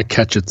really want to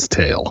catch its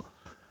tail.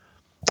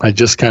 I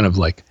just kind of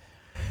like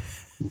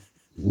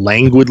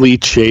languidly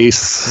chase,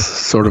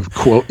 sort of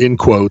quote in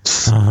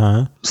quotes,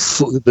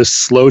 this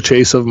slow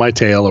chase of my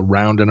tail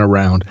around and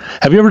around.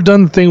 Have you ever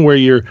done the thing where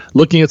you're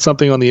looking at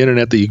something on the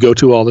internet that you go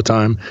to all the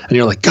time and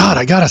you're like, God,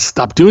 I got to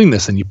stop doing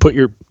this. And you put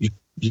you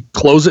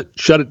close it,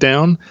 shut it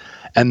down.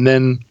 And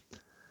then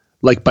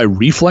like by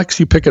reflex,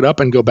 you pick it up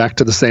and go back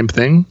to the same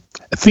thing,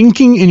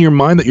 thinking in your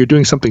mind that you're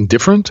doing something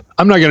different.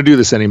 I'm not going to do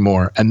this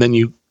anymore. And then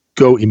you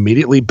go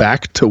immediately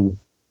back to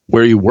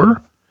where you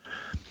were.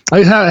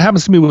 It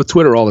happens to me with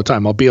Twitter all the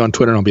time. I'll be on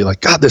Twitter and I'll be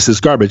like, God, this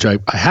is garbage. I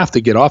have to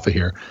get off of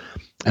here.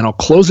 And I'll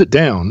close it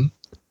down,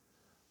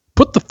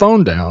 put the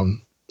phone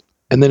down,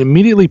 and then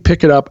immediately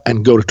pick it up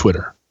and go to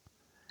Twitter.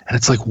 And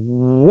it's like,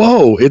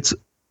 whoa, it's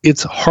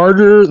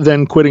harder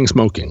than quitting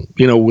smoking.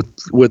 You know,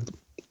 with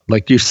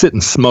like you sit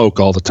and smoke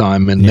all the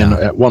time. And then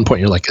at one point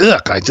you're like,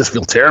 ugh, I just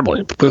feel terrible.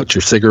 You put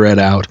your cigarette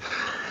out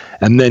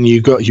and then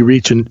you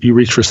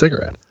reach for a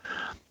cigarette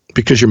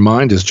because your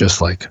mind is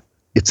just like,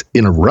 it's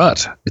in a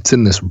rut. It's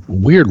in this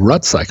weird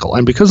rut cycle.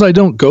 And because I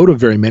don't go to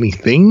very many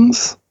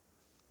things,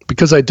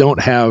 because I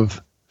don't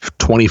have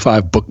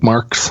 25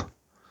 bookmarks,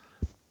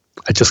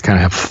 I just kind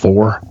of have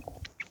 4.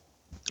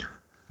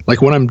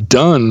 Like when I'm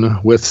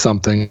done with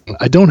something,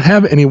 I don't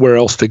have anywhere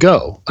else to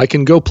go. I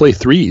can go play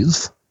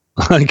threes.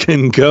 I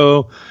can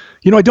go,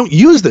 I don't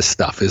use this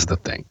stuff is the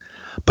thing,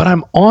 but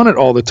I'm on it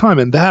all the time.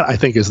 And that I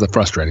think is the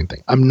frustrating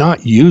thing. I'm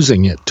not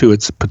using it to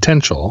its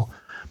potential.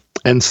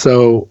 And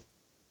so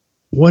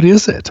what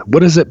is it? What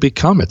does it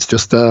become? It's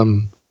just,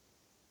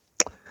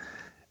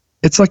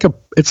 it's like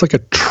a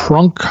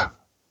trunk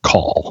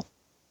call.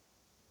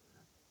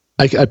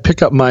 I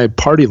pick up my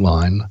party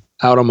line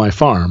out on my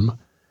farm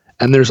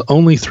and there's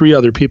only 3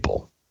 other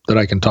people that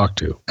I can talk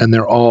to. And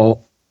they're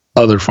all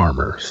other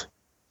farmers.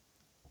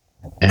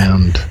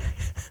 And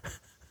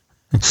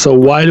so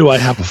why do I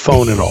have a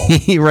phone at all?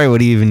 Right. What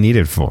do you even need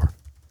it for?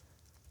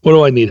 What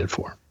do I need it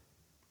for?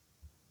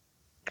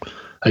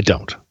 I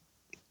don't.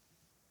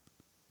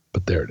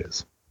 But there it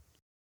is.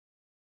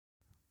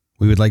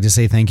 We would like to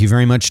say thank you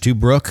very much to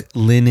Brook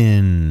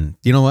Linen.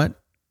 You know what?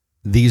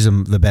 These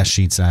are the best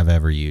sheets I've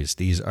ever used.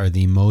 These are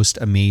the most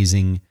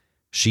amazing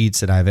sheets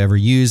that I've ever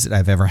used, that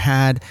I've ever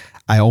had.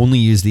 I only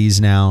use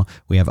these now.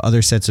 We have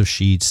other sets of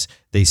sheets.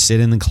 They sit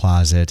in the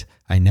closet.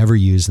 I never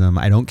use them.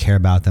 I don't care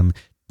about them.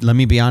 Let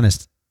me be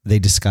honest. They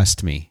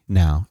disgust me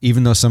now.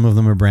 Even though some of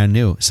them are brand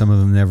new, some of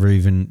them never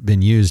even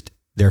been used.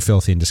 They're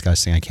filthy and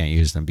disgusting. I can't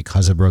use them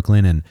because of Brook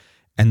Linen.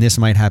 And this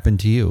might happen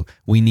to you.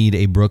 We need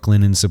a Brook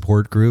Linen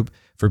support group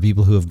for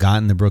people who have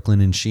gotten the Brook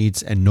Linen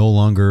sheets and no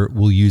longer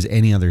will use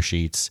any other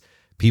sheets.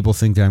 People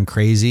think that I'm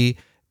crazy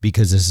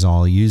because this is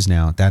all I use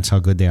now. That's how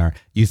good they are.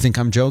 You think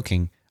I'm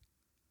joking?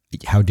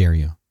 How dare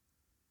you?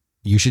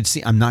 You should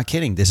see. I'm not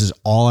kidding. This is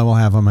all I will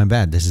have on my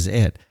bed. This is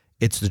it.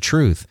 It's the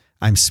truth.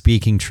 I'm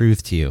speaking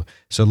truth to you.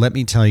 So let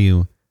me tell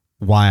you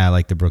why I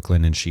like the Brook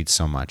Linen sheets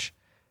so much.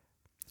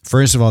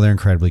 First of all, they're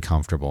incredibly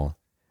comfortable.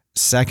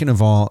 Second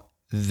of all,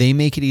 they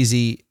make it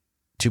easy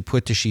to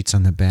put the sheets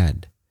on the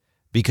bed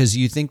because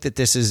you think that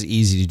this is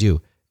easy to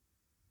do.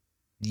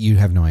 You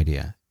have no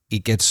idea.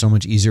 It gets so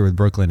much easier with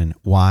Brook Linen.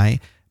 Why?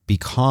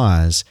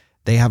 Because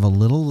they have a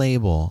little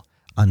label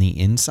on the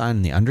inside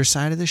and the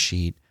underside of the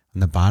sheet,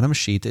 on the bottom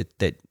sheet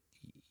that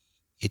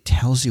it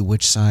tells you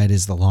which side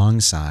is the long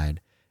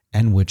side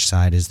and which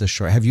side is the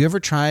short. Have you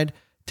ever tried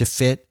to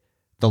fit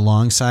the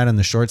long side on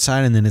the short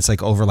side and then it's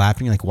like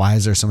overlapping? Like, why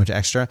is there so much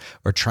extra?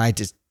 Or try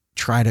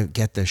to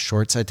get the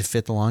short side to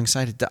fit the long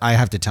side.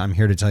 I'm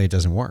here to tell you it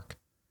doesn't work.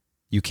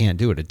 You can't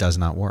do it. It does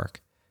not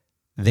work.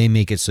 They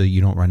make it so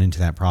you don't run into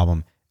that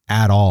problem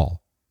at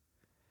all.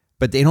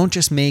 But they don't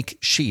just make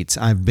sheets.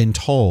 I've been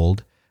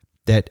told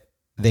that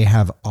they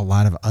have a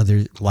lot of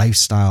other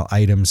lifestyle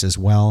items as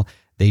well.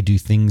 They do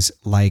things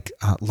like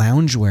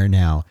loungewear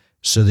now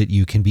so that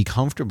you can be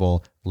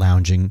comfortable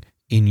lounging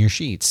in your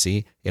sheets.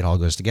 See, it all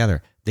goes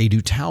together. They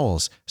do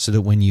towels so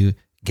that when you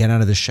get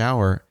out of the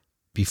shower,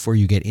 before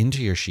you get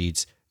into your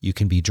sheets, you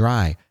can be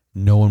dry.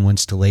 No one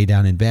wants to lay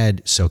down in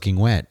bed soaking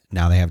wet.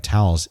 Now they have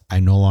towels. I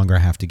no longer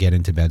have to get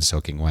into bed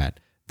soaking wet.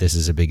 This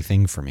is a big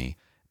thing for me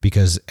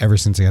because ever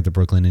since I got the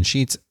Brook Linen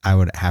sheets, I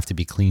would have to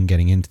be clean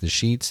getting into the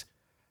sheets.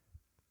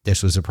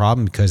 This was a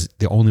problem because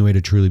the only way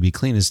to truly be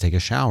clean is to take a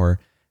shower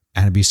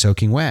and be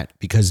soaking wet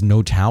because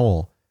no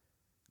towel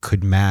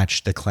could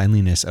match the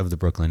cleanliness of the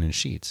Brook Linen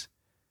sheets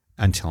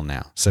until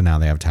now. So now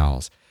they have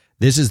towels.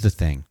 This is the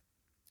thing.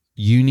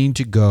 You need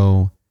to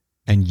go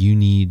and you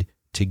need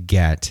to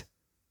get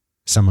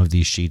some of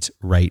these sheets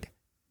right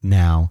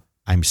now.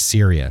 I'm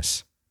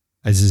serious.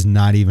 This is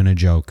not even a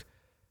joke.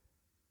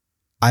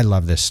 I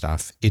love this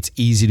stuff. It's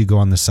easy to go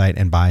on the site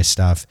and buy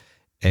stuff.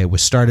 It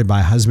was started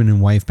by a husband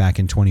and wife back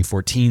in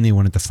 2014. They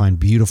wanted to find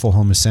beautiful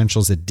home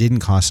essentials that didn't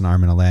cost an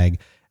arm and a leg.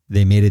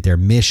 They made it their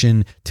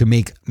mission to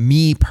make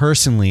me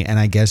personally, and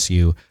I guess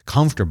you,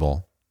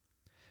 comfortable.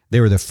 They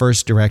were the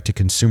first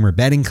direct-to-consumer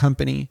bedding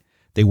company.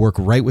 They work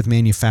right with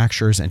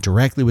manufacturers and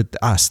directly with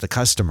us, the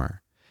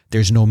customer.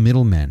 There's no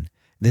middlemen.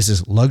 This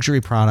is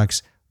luxury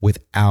products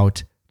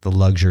without the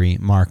luxury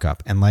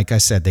markup. And like I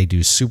said, they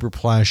do super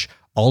plush,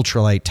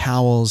 ultralight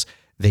towels.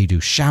 They do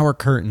shower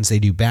curtains. They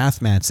do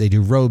bath mats. They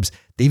do robes.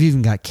 They've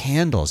even got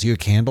candles. You a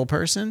candle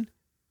person?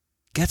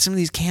 Get some of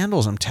these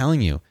candles. I'm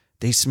telling you,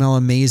 they smell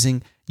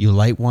amazing. You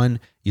light one,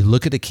 you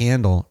look at a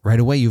candle, right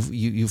away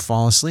you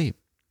fall asleep.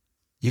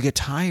 You get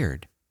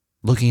tired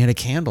looking at a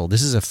candle.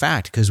 This is a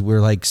fact because we're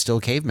like still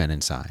cavemen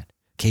inside.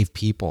 Cave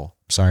people.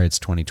 Sorry, it's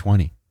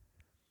 2020.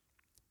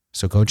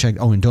 So go check.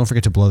 Oh, and don't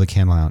forget to blow the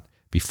candle out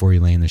before you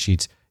lay in the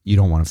sheets. You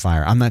don't want a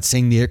fire. I'm not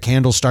saying the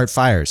candles start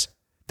fires.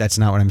 That's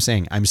not what I'm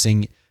saying. I'm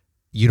saying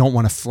you don't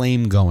want a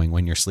flame going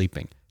when you're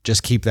sleeping.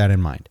 Just keep that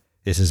in mind.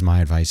 This is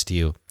my advice to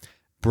you.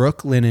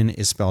 Brooklinen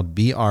is spelled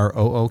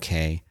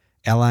BROOKLINEN,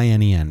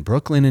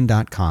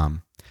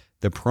 brooklinen.com.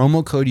 The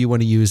promo code you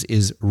want to use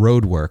is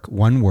ROADWORK,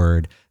 one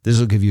word. This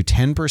will give you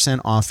 10%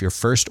 off your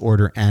first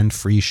order and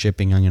free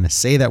shipping. I'm going to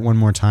say that one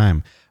more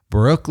time.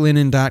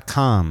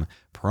 brooklinen.com.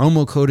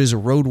 Promo code is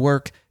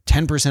ROADWORK,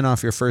 10%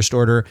 off your first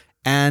order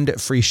and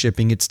free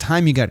shipping. It's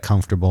time you got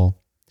comfortable.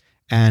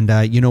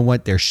 And you know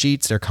what? Their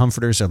sheets, their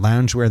comforters, their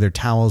loungewear, their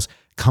towels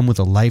come with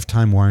a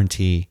lifetime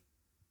warranty.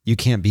 You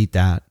can't beat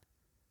that.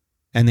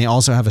 And they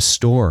also have a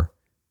store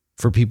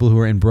for people who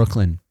are in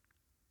Brooklyn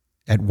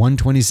at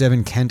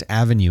 127 Kent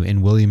Avenue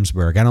in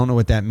Williamsburg. I don't know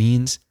what that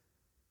means,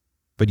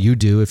 but you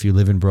do if you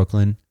live in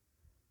Brooklyn.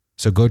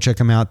 So go check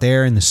them out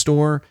there in the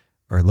store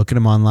or look at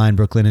them online,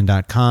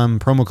 brooklinen.com.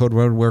 Promo code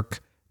ROADWORK.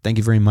 Thank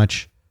you very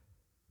much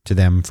to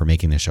them for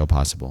making this show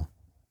possible.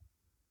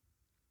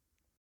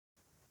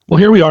 Well,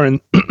 here we are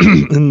in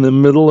in the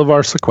middle of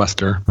our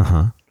sequester.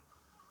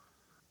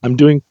 I'm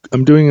doing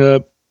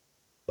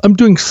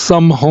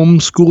some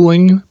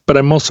homeschooling, but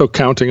I'm also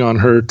counting on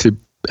her to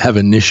have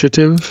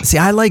initiative. See,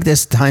 I like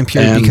this time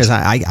period because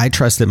I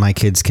trust that my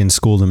kids can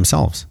school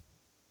themselves.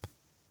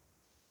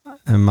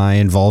 And my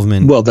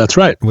involvement that's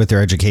right. with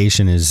their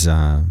education is,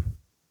 as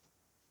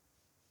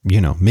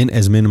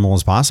minimal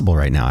as possible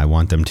right now. I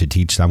want them to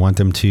teach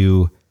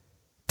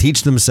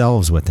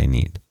themselves what they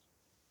need.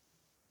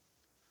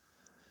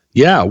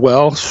 Yeah,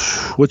 well,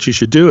 what you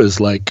should do is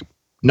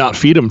not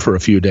feed them for a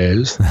few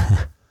days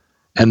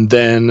and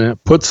then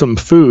put some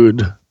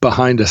food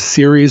behind a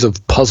series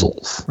of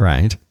puzzles.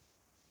 Right.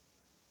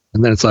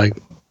 And then it's like,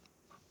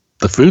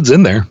 the food's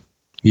in there.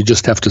 You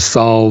just have to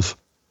solve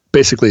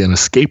basically an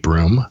escape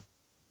room.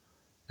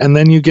 And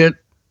then you get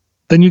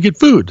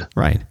food.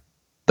 Right.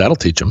 That'll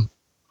teach them.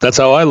 That's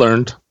how I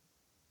learned.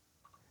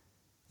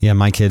 Yeah,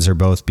 my kids are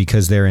both,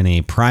 because they're in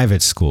a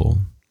private school,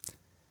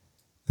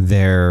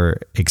 they're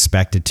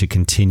expected to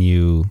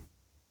continue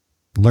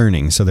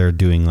learning. So they're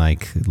doing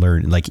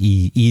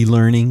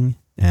e-learning,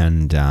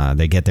 and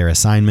they get their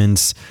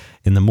assignments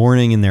in the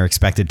morning and they're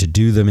expected to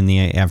do them in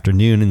the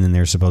afternoon, and then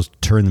they're supposed to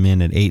turn them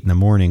in at 8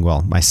 a.m.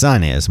 Well, my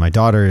son is. My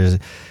daughter is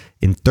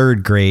in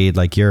 3rd grade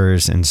like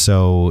yours. And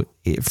so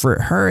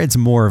for her, it's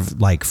more of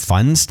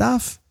fun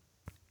stuff.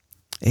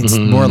 It's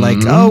more like,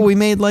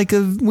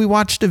 we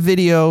watched a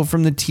video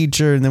from the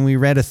teacher and then we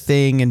read a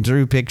thing and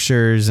drew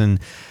pictures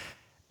and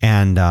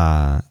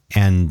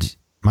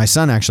my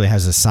son actually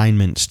has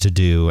assignments to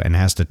do and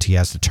he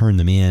has to turn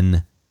them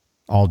in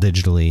all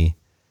digitally.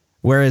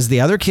 Whereas the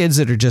other kids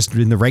that are just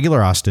in the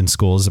regular Austin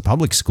schools, the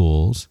public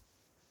schools,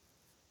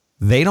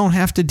 they don't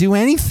have to do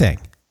anything.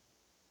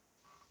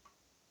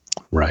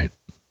 Right.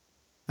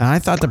 And I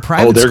thought the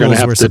private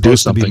schools were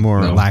supposed to be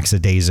more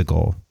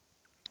lackadaisical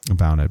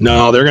about it.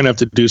 No, they're going to have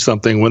to do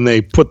something when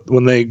they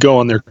go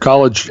on their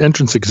college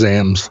entrance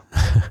exams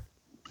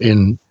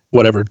in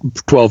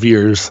 12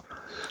 years.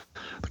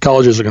 The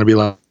colleges are going to be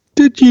like,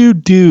 did you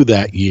do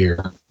that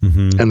year?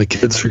 Mm-hmm. And the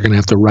kids are going to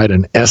have to write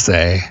an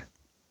essay.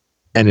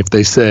 And if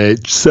they say,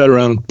 sat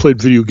around and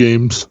played video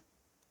games,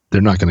 they're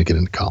not going to get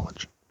into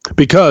college,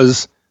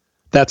 because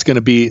that's going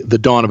to be the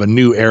dawn of a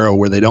new era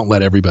where they don't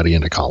let everybody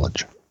into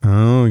college.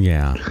 Oh,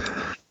 yeah.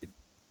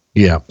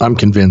 Yeah, I'm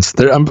convinced.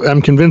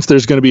 I'm convinced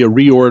there's going to be a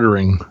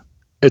reordering.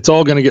 It's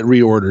all going to get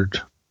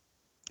reordered.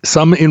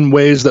 Some in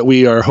ways that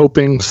we are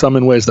hoping, some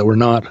in ways that we're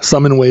not,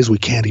 some in ways we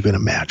can't even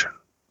imagine.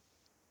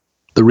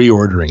 The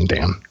reordering,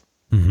 Dan.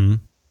 Mm-hmm.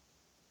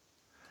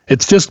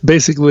 It's just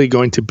basically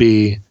going to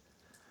be,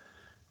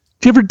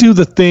 do you ever do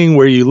the thing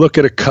where you look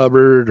at a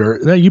cupboard,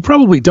 or you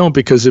probably don't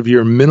because of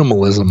your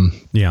minimalism?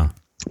 Yeah.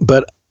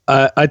 But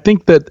I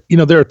think that,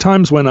 there are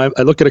times when I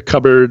look at a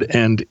cupboard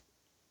and,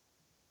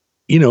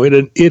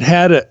 it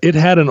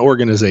had an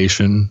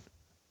organization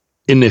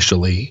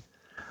initially,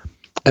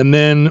 and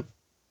then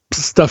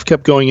stuff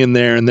kept going in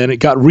there, and then it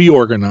got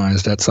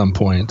reorganized at some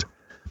point,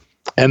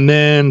 and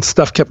then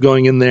stuff kept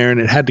going in there,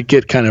 and it had to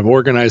get kind of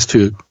organized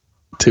to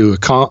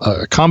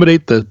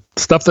accommodate the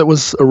stuff that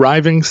was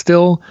arriving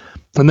still.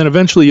 And then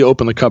eventually you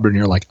open the cupboard and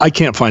you're like, I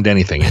can't find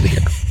anything in here.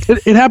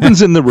 It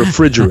happens in the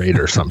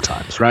refrigerator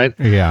sometimes, right?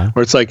 Yeah.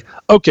 Where it's like,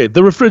 okay,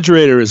 the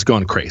refrigerator is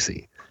going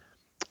crazy.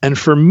 And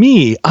for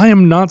me, I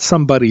am not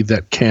somebody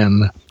that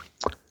can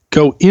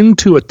go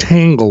into a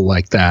tangle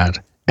like that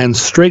and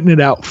straighten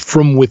it out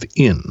from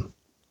within.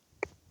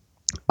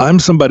 I'm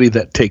somebody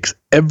that takes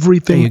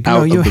everything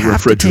out of the refrigerator. You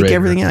have to take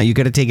everything out. You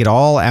got to take it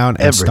all out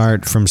and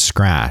start from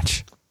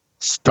scratch.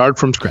 Start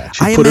from scratch.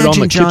 You put it on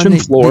the kitchen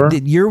floor.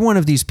 You're one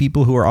of these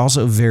people who are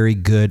also very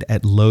good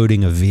at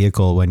loading a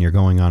vehicle when you're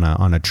going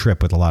on a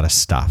trip with a lot of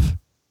stuff.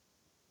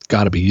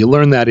 Got to be. You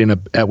learn that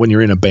when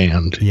you're in a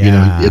band. Yeah. You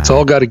know, it's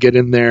all got to get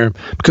in there,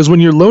 because when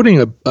you're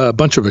loading a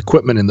bunch of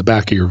equipment in the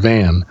back of your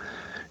van,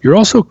 you're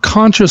also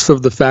conscious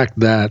of the fact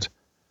that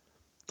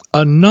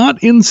a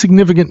not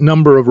insignificant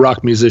number of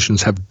rock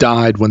musicians have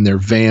died when their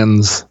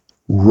vans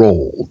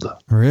rolled.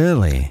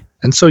 Really?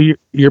 And so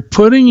you're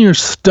putting your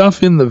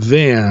stuff in the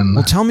van.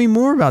 Well, tell me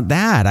more about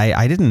that.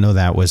 I didn't know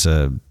that was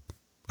a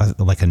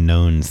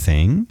known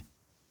thing.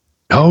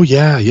 Oh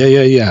yeah.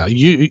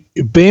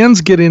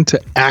 Bands get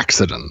into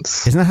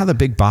accidents. Isn't that how the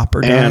Big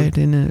Bopper died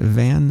in a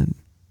van?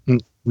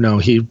 No,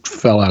 he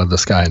fell out of the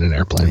sky in an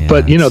airplane. Yeah,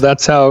 but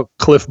that's how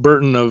Cliff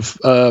Burton of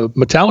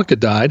Metallica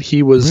died.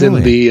 He was in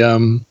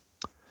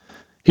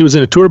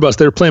a tour bus.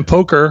 They were playing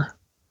poker,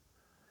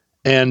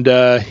 and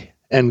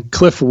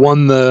Cliff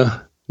won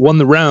the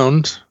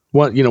round,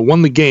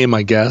 won the game,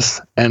 I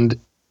guess. And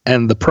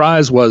the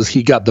prize was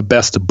he got the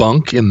best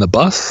bunk in the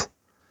bus.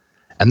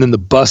 And then the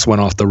bus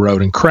went off the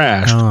road and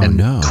crashed,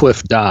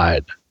 Cliff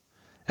died.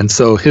 And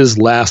so his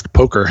last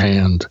poker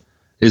hand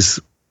is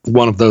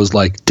one of those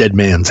like dead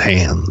man's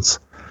hands,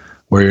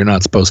 where you're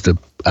not supposed to,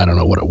 I don't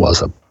know what it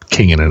was, a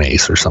king and an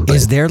ace or something.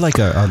 Is there like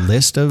a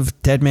list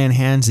of dead man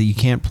hands that you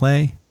can't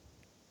play?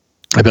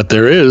 I bet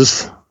there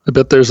is. I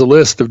bet there's a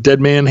list of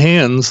dead man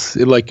hands.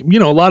 A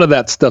lot of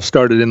that stuff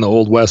started in the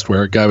Old West,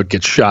 where a guy would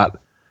get shot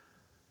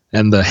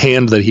and the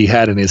hand that he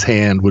had in his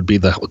hand would be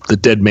the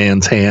dead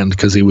man's hand,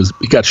 because he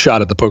got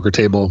shot at the poker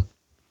table.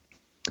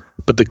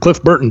 But the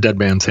Cliff Burton dead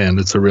man's hand,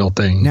 it's a real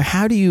thing. Now,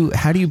 how do you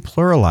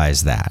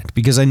pluralize that?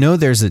 Because I know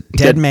there's a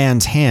dead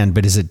man's hand,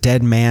 but is it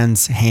dead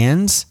man's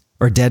hands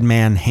or dead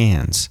man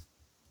hands?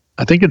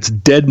 I think it's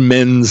dead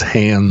men's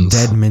hands.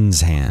 Dead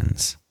men's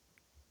hands.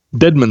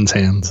 Dead man's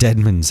hands. Dead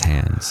man's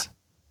hands.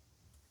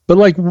 But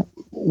like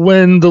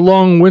when the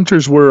Long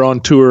Winters were on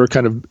tour,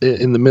 kind of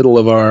in the middle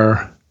of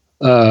our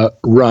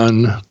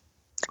run,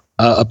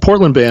 a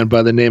Portland band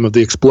by the name of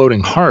the Exploding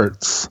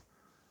Hearts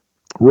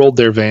rolled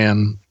their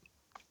van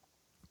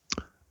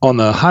on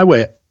the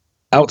highway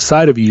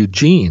outside of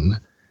Eugene,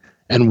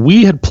 and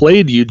we had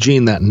played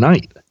Eugene that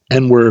night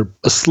and were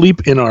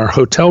asleep in our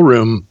hotel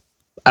room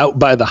out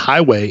by the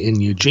highway in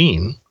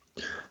Eugene.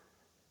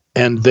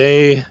 And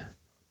they,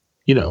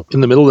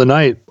 in the middle of the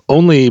night,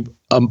 only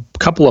a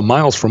couple of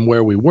miles from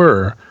where we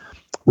were,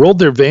 rolled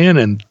their van,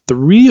 and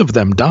 3 of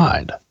them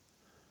died.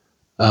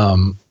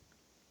 And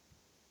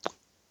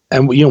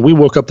we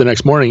woke up the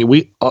next morning.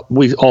 We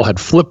all had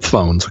flip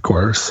phones, of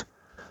course,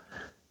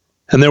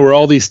 and there were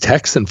all these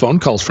texts and phone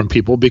calls from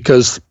people,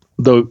 because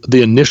the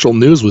initial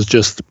news was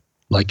just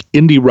like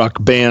indie rock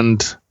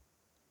band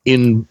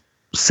in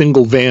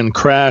single van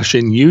crash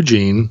in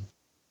Eugene.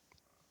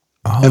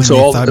 Oh, and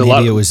so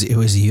maybe it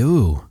was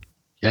you.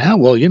 Yeah,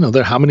 well,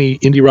 how many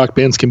indie rock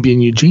bands can be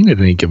in Eugene at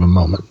any given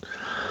moment?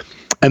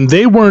 And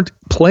they weren't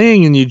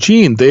playing in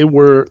Eugene. They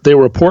were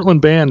a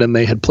Portland band, and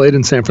they had played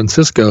in San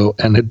Francisco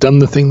and had done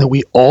the thing that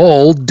we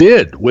all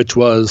did, which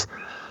was,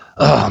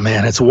 oh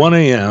man, it's 1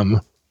 a.m.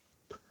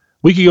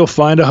 We could go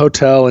find a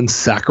hotel in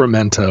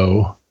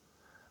Sacramento.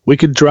 We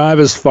could drive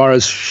as far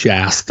as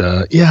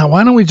Shasta. Yeah,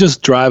 why don't we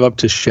just drive up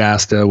to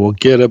Shasta? We'll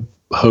get a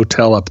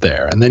hotel up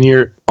there. And then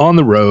you're on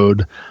the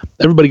road.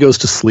 Everybody goes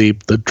to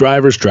sleep. The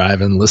driver's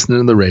driving, listening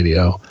to the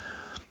radio.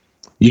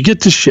 You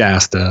get to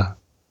Shasta,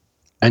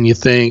 and you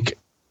think,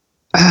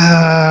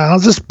 I'll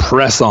just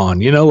press on.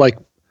 Like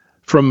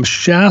from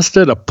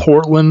Shasta to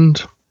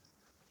Portland,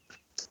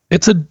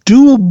 it's a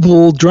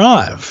doable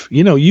drive.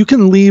 You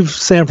can leave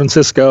San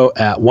Francisco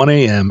at 1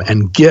 a.m.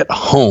 and get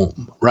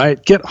home, right?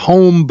 Get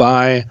home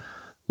by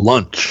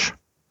lunch.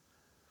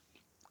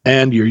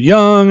 And you're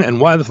young,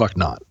 and why the fuck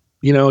not?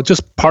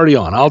 Just party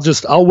on.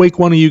 I'll wake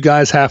one of you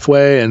guys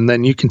halfway, and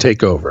then you can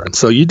take over. And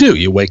so you do.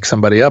 You wake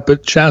somebody up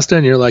at Shasta,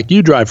 and you're like,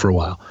 you drive for a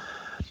while.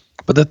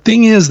 But the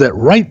thing is that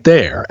right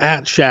there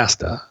at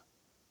Shasta,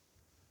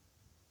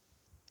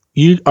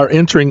 you are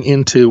entering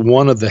into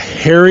one of the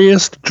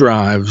hairiest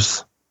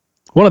drives,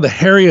 one of the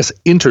hairiest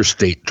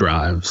interstate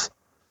drives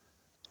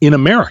in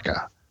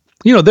America.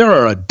 There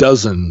are a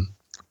dozen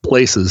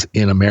places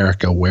in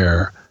America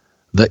where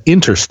the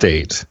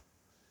interstate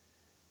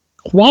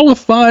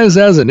qualifies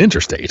as an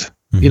interstate.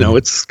 Mm-hmm.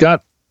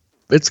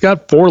 It's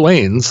got 4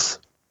 lanes,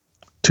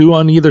 2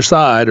 on either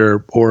side,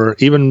 or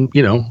even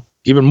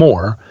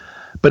more.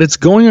 But it's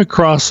going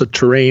across a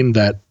terrain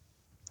that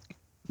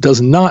does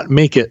not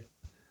make it,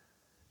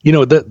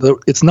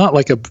 it's not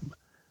like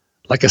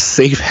a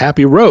safe,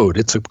 happy road.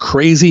 It's a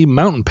crazy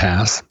mountain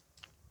pass.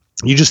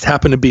 You just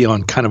happen to be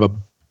on kind of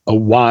a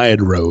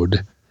wide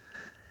road.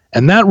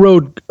 And that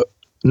road,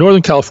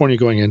 Northern California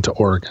going into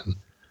Oregon,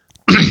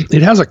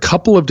 it has a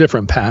couple of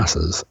different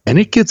passes, and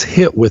it gets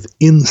hit with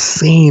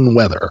insane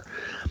weather.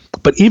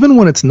 But even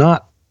when it's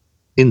not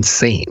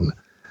insane,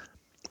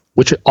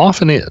 which it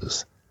often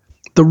is,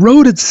 the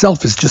road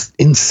itself is just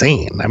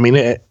insane. I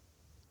mean,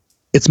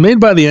 it's made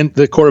by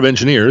the Corps of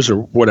Engineers or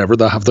whatever,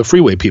 the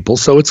freeway people,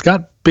 so it's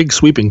got big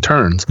sweeping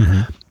turns.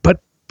 Mm-hmm.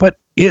 But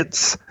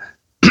it's,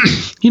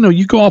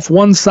 you go off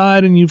one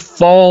side and you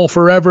fall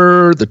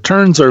forever. The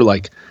turns are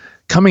like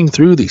coming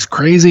through these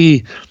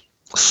crazy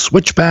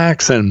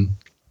switchbacks, and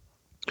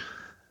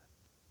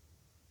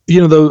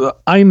the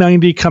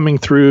I-90 coming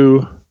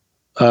through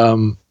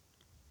the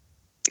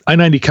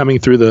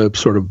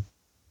sort of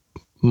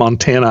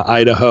Montana,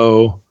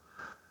 Idaho.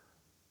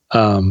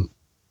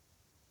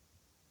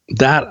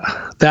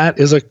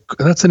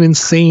 That's an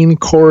insane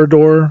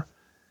corridor.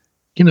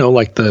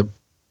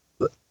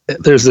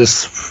 There's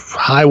this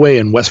highway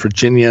in West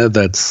Virginia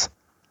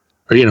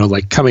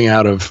like coming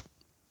out of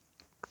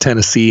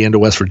Tennessee into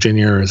West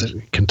Virginia, or is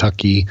it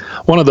Kentucky?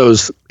 One of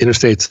those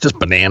interstates, just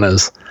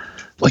bananas.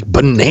 Like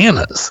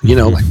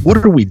what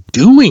are we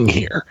doing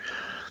here?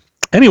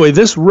 Anyway,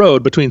 this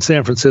road between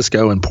San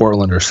Francisco and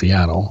Portland or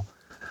Seattle,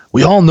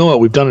 we all know it.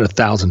 We've done it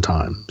 1,000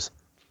 times.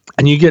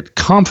 And you get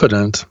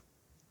confident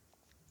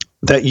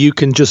that you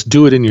can just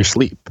do it in your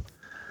sleep.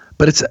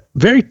 But it's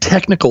very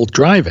technical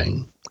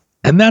driving,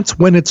 and that's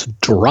when it's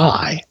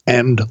dry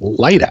and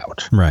light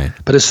out. Right.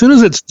 But as soon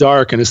as it's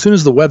dark and as soon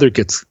as the weather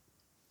gets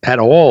at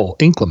all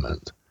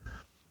inclement,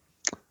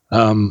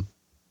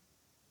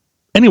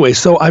 anyway,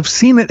 so I've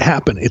seen it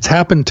happen. It's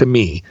happened to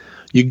me.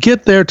 You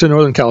get there to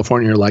Northern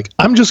California, you're like,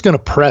 I'm just going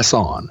to press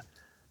on.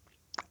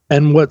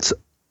 And what's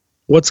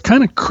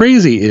kind of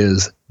crazy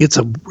is it's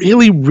a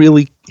really,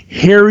 really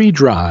hairy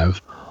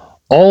drive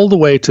all the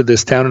way to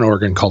this town in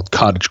Oregon called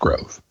Cottage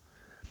Grove.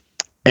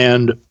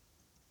 And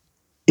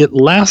it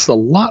lasts a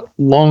lot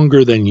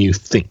longer than you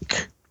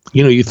think.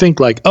 You think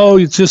like, oh,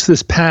 it's just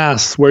this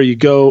pass where you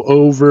go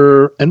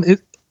over,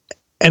 and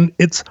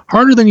it's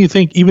harder than you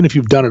think, even if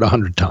you've done it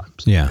 100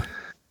 times. Yeah.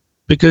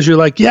 Because you're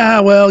like, yeah,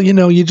 well,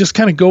 you just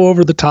kind of go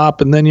over the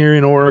top, and then you're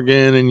in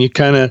Oregon, and you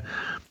kind of,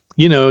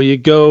 you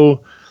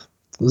go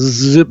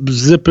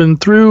zipping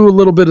through a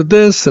little bit of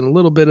this and a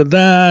little bit of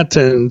that,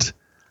 and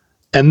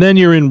then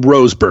you're in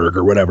Roseburg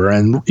or whatever,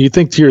 and you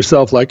think to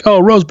yourself like, oh,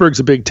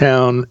 Roseburg's a big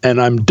town,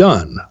 and I'm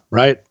done,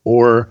 right?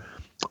 Or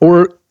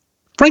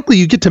frankly,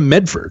 you get to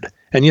Medford,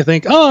 and you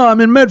think, oh,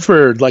 I'm in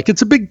Medford, like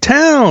it's a big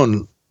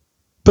town.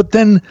 But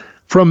then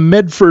from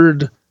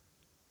Medford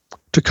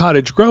to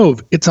Cottage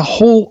Grove, it's a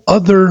whole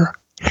other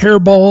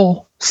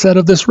hairball set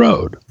of this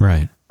road.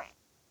 Right.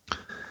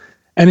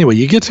 Anyway,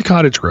 you get to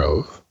Cottage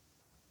Grove,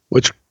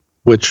 which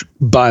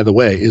by the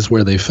way is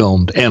where they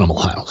filmed Animal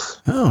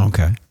House. Oh,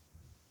 okay.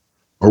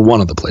 Or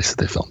one of the places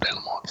they filmed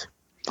Animal House.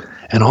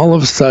 And all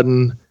of a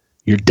sudden,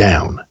 you're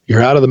down.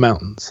 You're out of the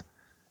mountains.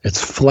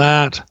 It's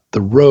flat.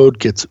 The road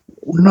gets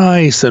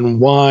nice and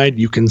wide.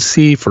 You can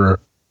see for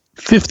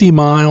 50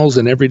 miles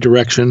in every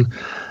direction.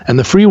 And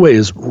the freeway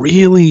is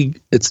really,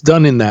 it's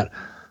done in that,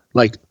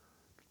 like,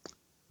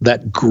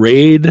 that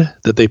grade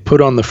that they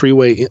put on the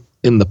freeway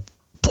in the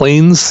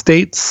plains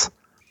states,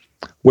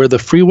 where the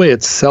freeway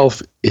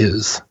itself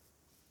is,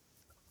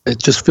 it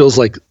just feels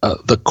like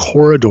the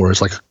corridor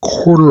is like a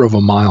quarter of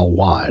a mile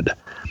wide.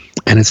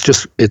 And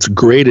it's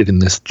graded in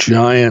this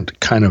giant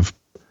kind of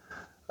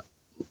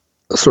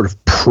sort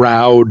of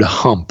proud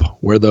hump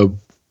where the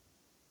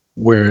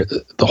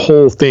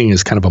whole thing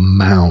is kind of a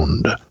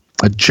mound,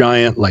 a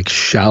giant, like,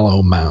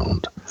 shallow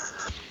mound.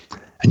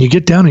 And you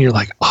get down and you're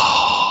like,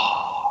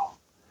 oh,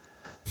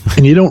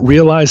 and you don't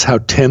realize how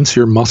tense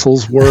your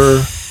muscles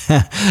were.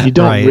 You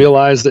don't right.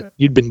 realize that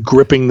you'd been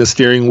gripping the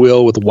steering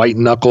wheel with white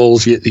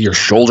knuckles. Your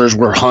shoulders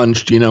were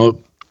hunched,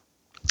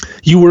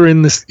 you were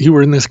in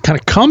this kind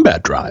of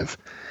combat drive,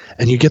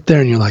 and you get there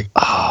and you're like,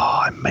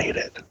 oh, I made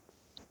it.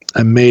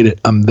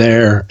 I'm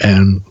there.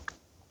 And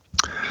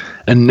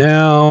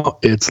now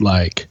it's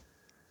like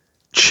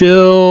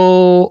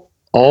chill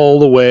all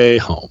the way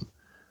home.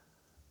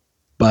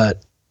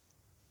 But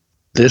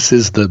this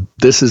is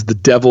the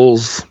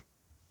devil's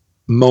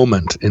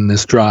moment in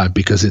this drive,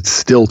 because it's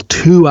still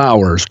 2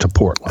 hours to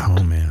Portland.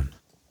 Oh man.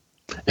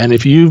 And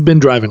if you've been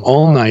driving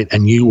all night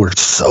and you were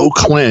so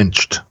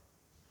clenched,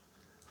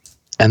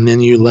 and then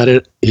you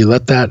let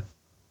that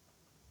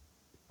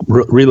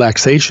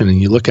relaxation,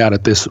 and you look out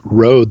at this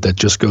road that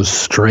just goes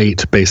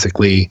straight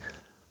basically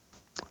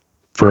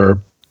for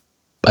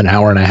an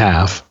hour and a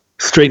half,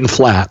 straight and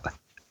flat,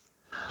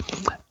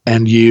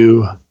 and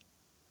your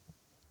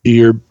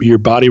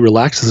body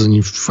relaxes and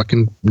you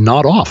fucking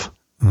nod off.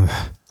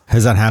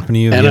 Has that happened to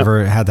you? Have you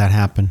ever had that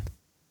happen?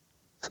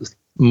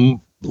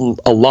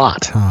 A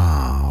lot.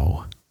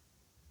 Oh.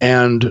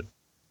 And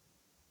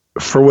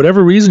for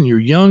whatever reason,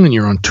 you're young and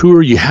you're on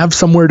tour, you have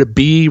somewhere to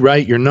be,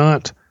 right? You're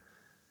not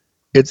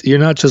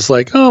just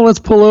like, oh, let's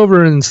pull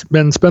over and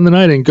spend the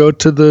night and go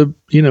to the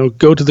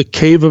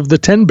cave of the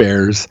 10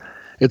 Bears.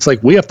 It's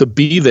like, we have to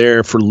be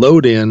there for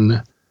load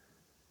in,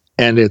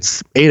 and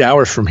it's 8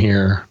 hours from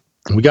here,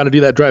 and we got to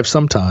do that drive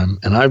sometime,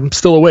 and I'm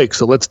still awake,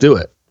 so let's do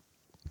it.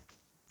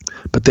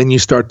 But then you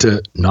start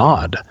to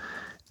nod,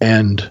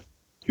 and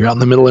you're out in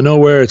the middle of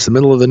nowhere. It's the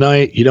middle of the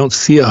night. You don't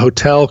see a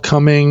hotel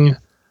coming.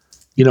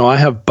 I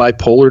have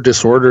bipolar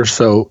disorder.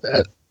 So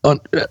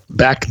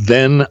back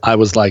then I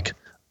was like,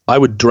 I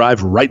would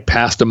drive right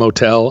past a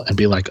motel and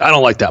be like, I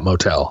don't like that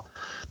motel.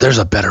 There's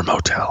a better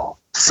motel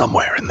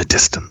somewhere in the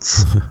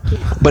distance.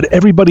 But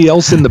everybody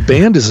else in the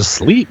band is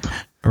asleep.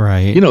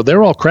 Right.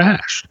 They're all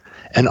crashed.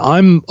 And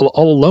I'm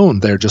all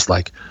alone. They're just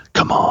like,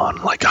 come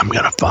on, like I'm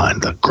going to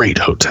find the great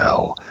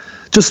hotel.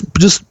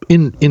 Just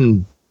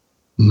in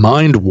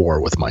mind war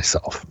with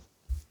myself.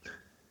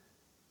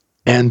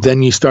 And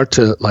then you start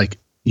to like,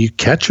 you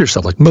catch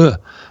yourself like, bleh,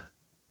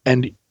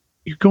 and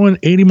you're going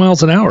 80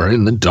 miles an hour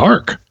in the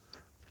dark.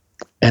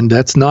 And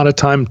that's not a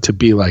time to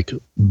be like,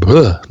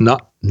 bleh,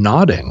 not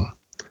nodding.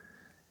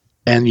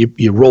 And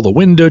you roll the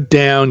window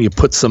down, you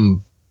put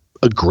some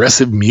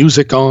aggressive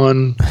music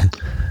on,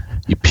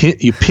 you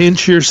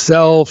pinch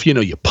yourself,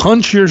 you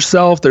punch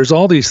yourself. There's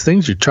all these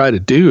things you try to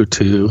do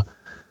to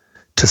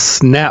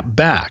snap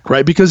back,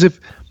 right? Because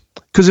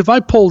if I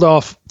pulled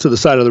off to the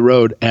side of the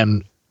road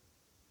and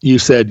you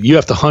said you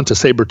have to hunt a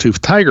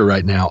saber-toothed tiger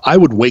right now, I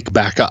would wake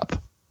back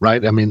up,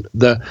 right? I mean,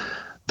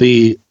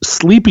 the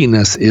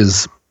sleepiness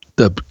is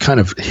the kind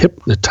of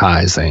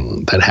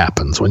hypnotizing that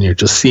happens when you're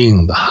just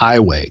seeing the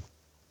highway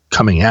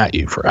coming at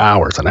you for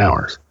hours and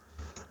hours,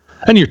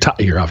 and you're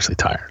obviously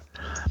tired.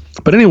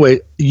 But anyway,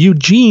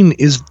 Eugene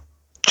is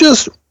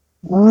just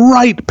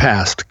right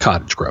past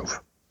Cottage Grove.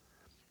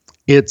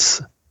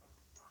 It's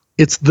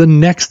the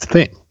next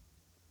thing.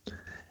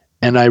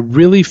 And I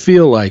really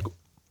feel like,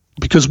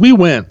 because we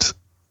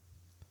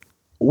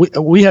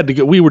had to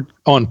go, we were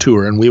on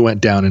tour and we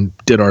went down and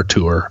did our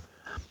tour.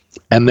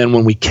 And then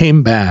when we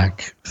came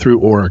back through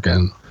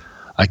Oregon,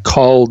 I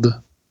called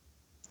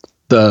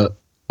the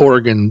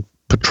Oregon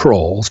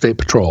State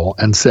Patrol,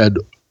 and said,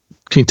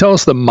 can you tell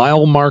us the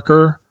mile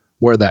marker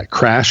where that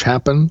crash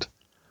happened?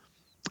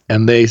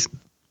 And they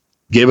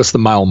gave us the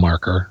mile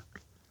marker.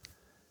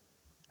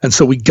 And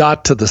so we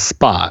got to the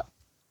spot,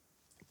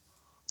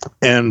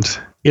 and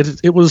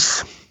it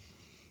was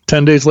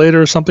 10 days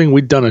later or something.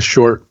 We'd done a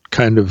short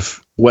kind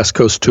of West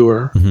Coast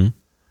tour, mm-hmm.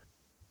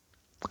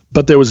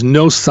 but there was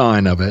no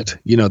sign of it.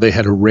 They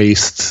had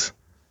erased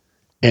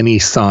any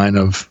sign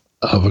of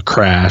a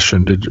crash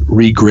and had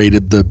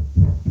regraded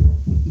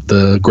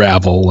the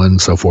gravel and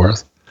so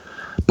forth.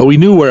 But we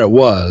knew where it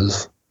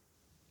was,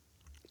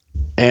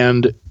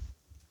 and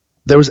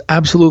there was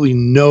absolutely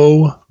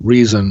no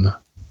reason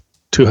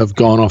to have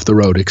gone off the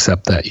road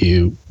except that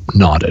you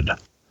nodded.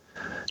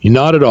 You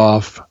nodded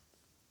off.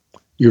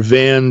 Your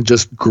van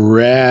just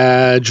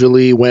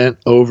gradually went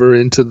over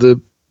into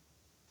the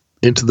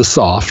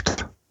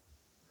soft,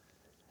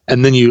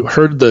 and then you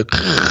heard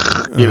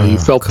you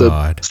felt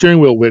the steering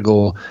wheel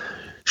wiggle,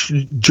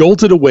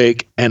 jolted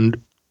awake,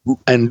 and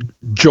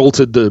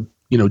jolted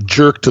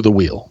jerked to the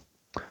wheel.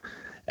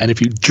 And if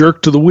you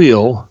jerk to the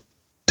wheel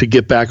to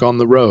get back on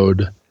the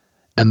road,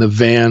 and the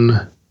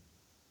van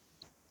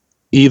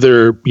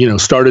either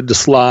started to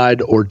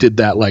slide or did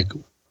that like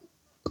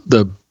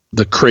the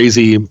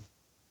crazy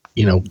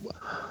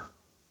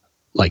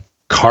like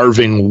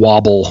carving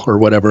wobble or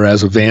whatever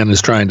as a van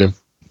is trying to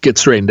get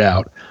straightened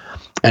out,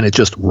 and it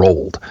just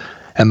rolled,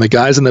 and the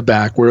guys in the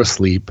back were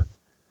asleep,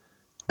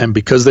 and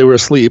because they were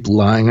asleep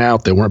lying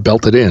out, they weren't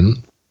belted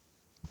in,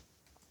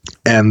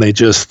 and they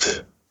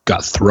just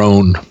got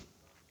thrown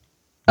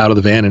out of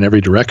the van in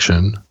every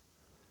direction.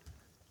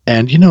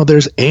 And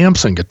there's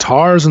amps and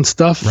guitars and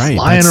stuff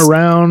flying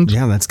around.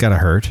 Yeah, that's gotta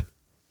hurt.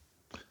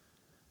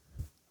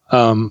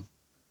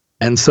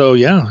 And so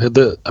and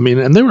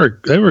they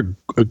were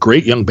a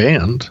great young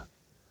band,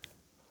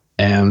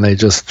 and they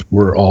just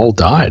were all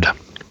died.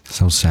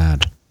 So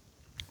sad.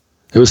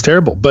 It was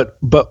terrible. But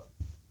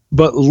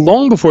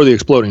long before the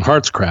Exploding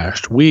Hearts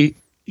crashed, we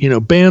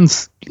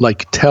bands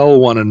like tell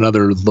one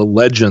another the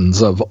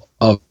legends of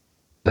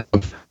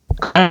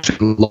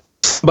crashing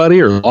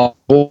somebody or lost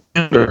a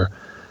band.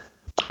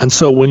 And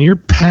so when you're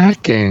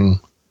packing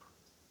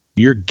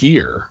your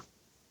gear,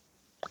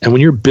 and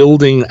when you're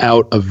building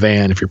out a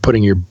van, if you're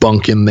putting your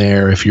bunk in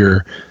there, if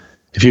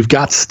you've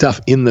got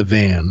stuff in the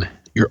van,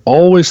 you're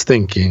always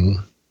thinking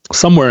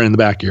somewhere in the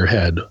back of your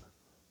head,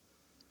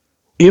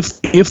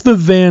 if the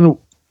van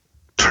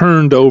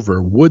turned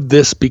over, would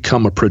this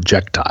become a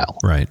projectile?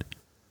 Right.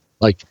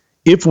 Like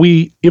if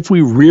we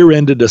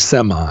rear-ended a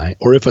semi,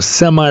 or if a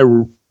semi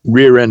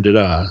rear-ended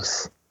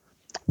us,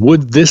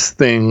 would this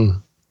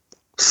thing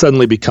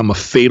suddenly become a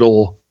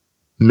fatal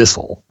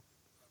missile?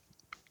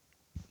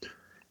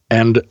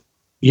 And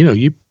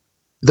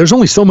there's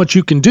only so much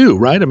you can do,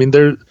 right? I mean,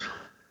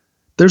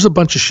 there's a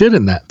bunch of shit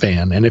in that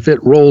van, and if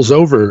it rolls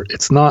over,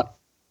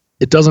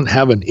 it doesn't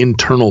have an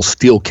internal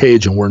steel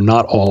cage, and we're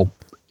not all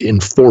in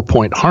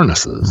 4-point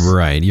harnesses.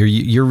 Right.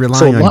 You're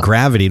relying on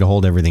gravity to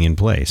hold everything in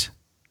place.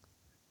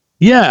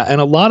 Yeah, and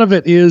a lot of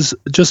it is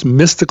just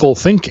mystical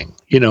thinking.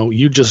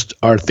 You just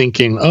are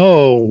thinking,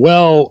 oh,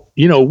 well,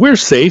 we're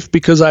safe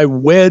because I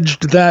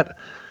wedged that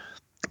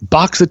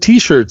box of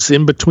T-shirts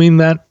in between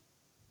that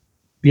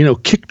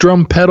kick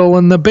drum pedal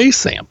and the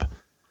bass amp.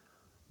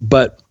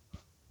 But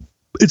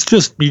it's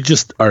just, you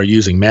just are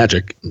using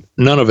magic.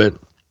 None of it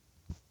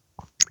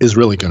is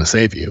really going to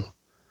save you.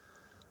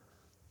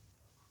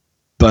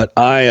 But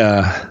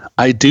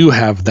I do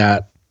have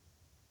that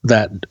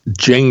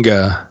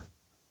Jenga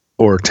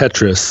or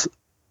Tetris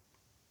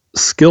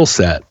skill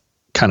set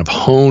kind of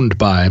honed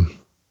by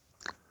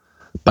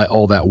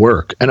all that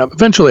work. And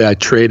eventually I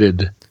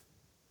traded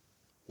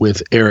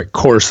with Eric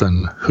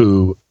Corson,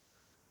 who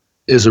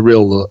is a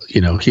real, he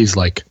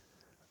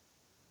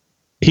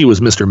was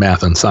Mr.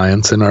 Math and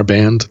Science in our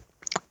band,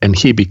 and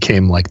he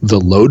became like the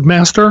load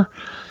master.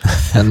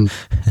 And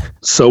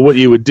so what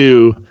you would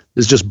do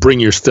is just bring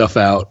your stuff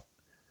out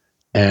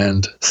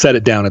and set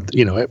it down at,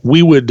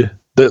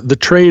 the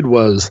trade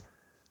was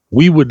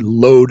we would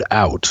load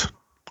out,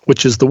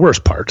 which is the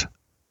worst part,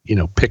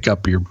 pick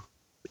up your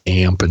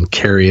amp and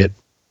carry it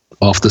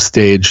off the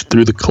stage,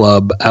 through the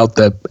club, out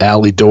the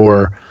alley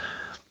door,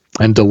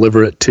 and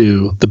deliver it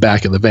to the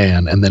back of the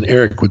van. And then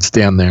Eric would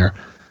stand there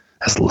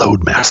as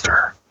load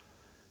master,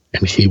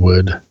 and he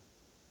would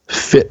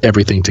fit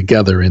everything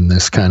together in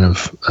this kind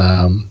of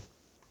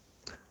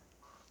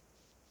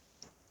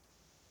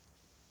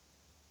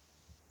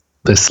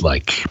this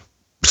like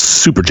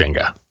super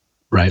Jenga,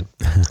 right?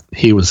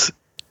 He was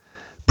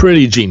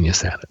pretty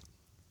genius at it.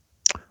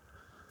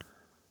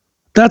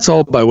 That's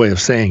all by way of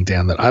saying,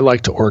 Dan, that I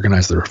like to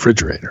organize the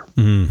refrigerator.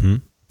 Mm-hmm.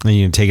 And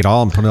you take it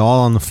all and put it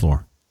all on the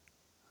floor.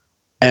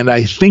 And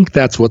I think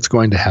that's what's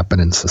going to happen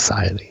in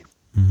society.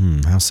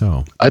 Mm-hmm. How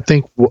so? I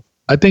think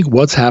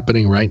what's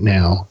happening right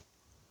now,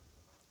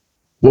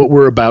 what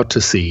we're about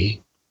to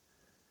see,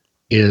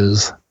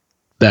 is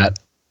that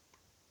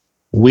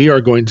we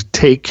are going to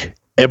take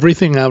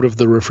everything out of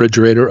the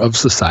refrigerator of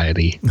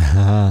society.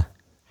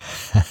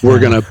 We're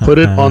going to put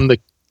it on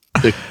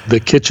the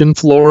kitchen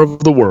floor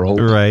of the world.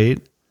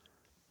 Right.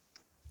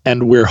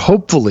 And we're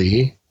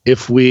hopefully,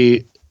 if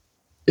we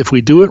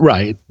do it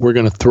right, we're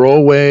going to throw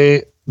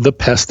away the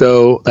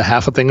pesto, the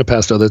half a thing of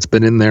pesto that's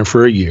been in there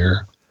for a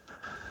year.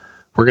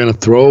 We're going to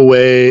throw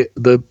away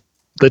the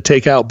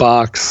takeout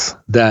box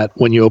that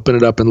when you open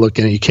it up and look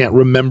in it, you can't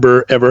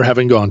remember ever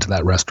having gone to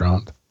that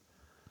restaurant.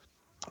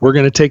 We're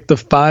going to take the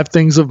 5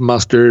 things of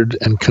mustard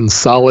and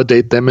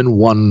consolidate them in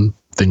one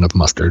thing of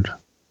mustard.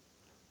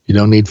 You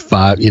don't need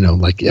 5,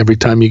 like every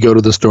time you go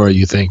to the store,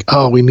 you think,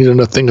 oh, we need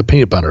another thing of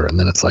peanut butter. And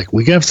then it's like,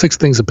 we have 6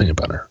 things of peanut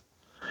butter.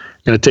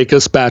 You're going to take a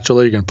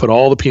spatula, you're going to put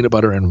all the peanut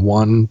butter in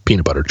one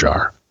peanut butter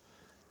jar.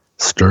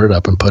 Stir it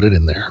up and put it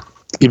in there.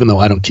 Even though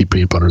I don't keep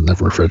peanut butter in the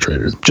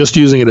refrigerator. Just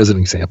using it as an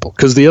example.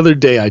 Because the other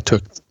day I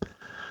took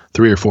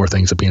 3 or 4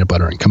 things of peanut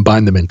butter and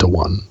combined them into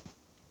one.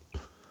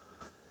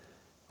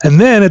 And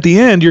then at the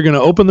end, you're going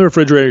to open the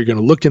refrigerator, you're going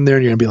to look in there,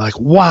 and you're going to be like,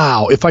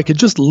 wow, if I could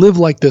just live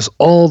like this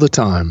all the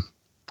time,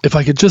 if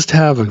I could just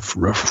have a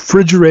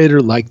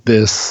refrigerator like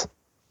this,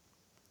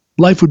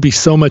 life would be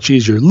so much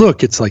easier.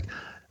 Look, it's like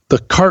the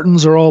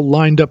cartons are all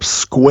lined up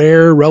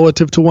square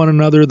relative to one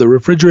another. The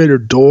refrigerator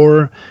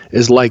door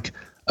is like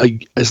a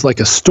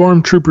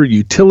stormtrooper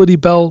utility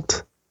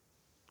belt.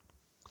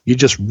 You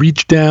just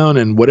reach down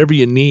and whatever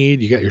you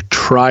need, you got your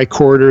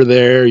tricorder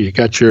there, you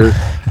got your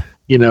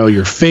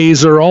your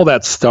phaser, all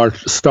that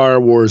Star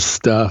Wars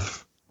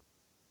stuff,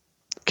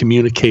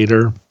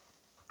 communicator.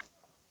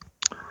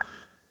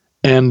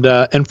 And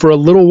for a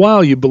little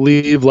while, you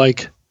believe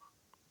like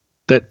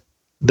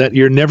that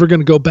you're never going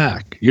to go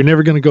back. You're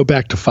never going to go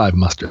back to 5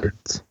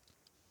 mustards.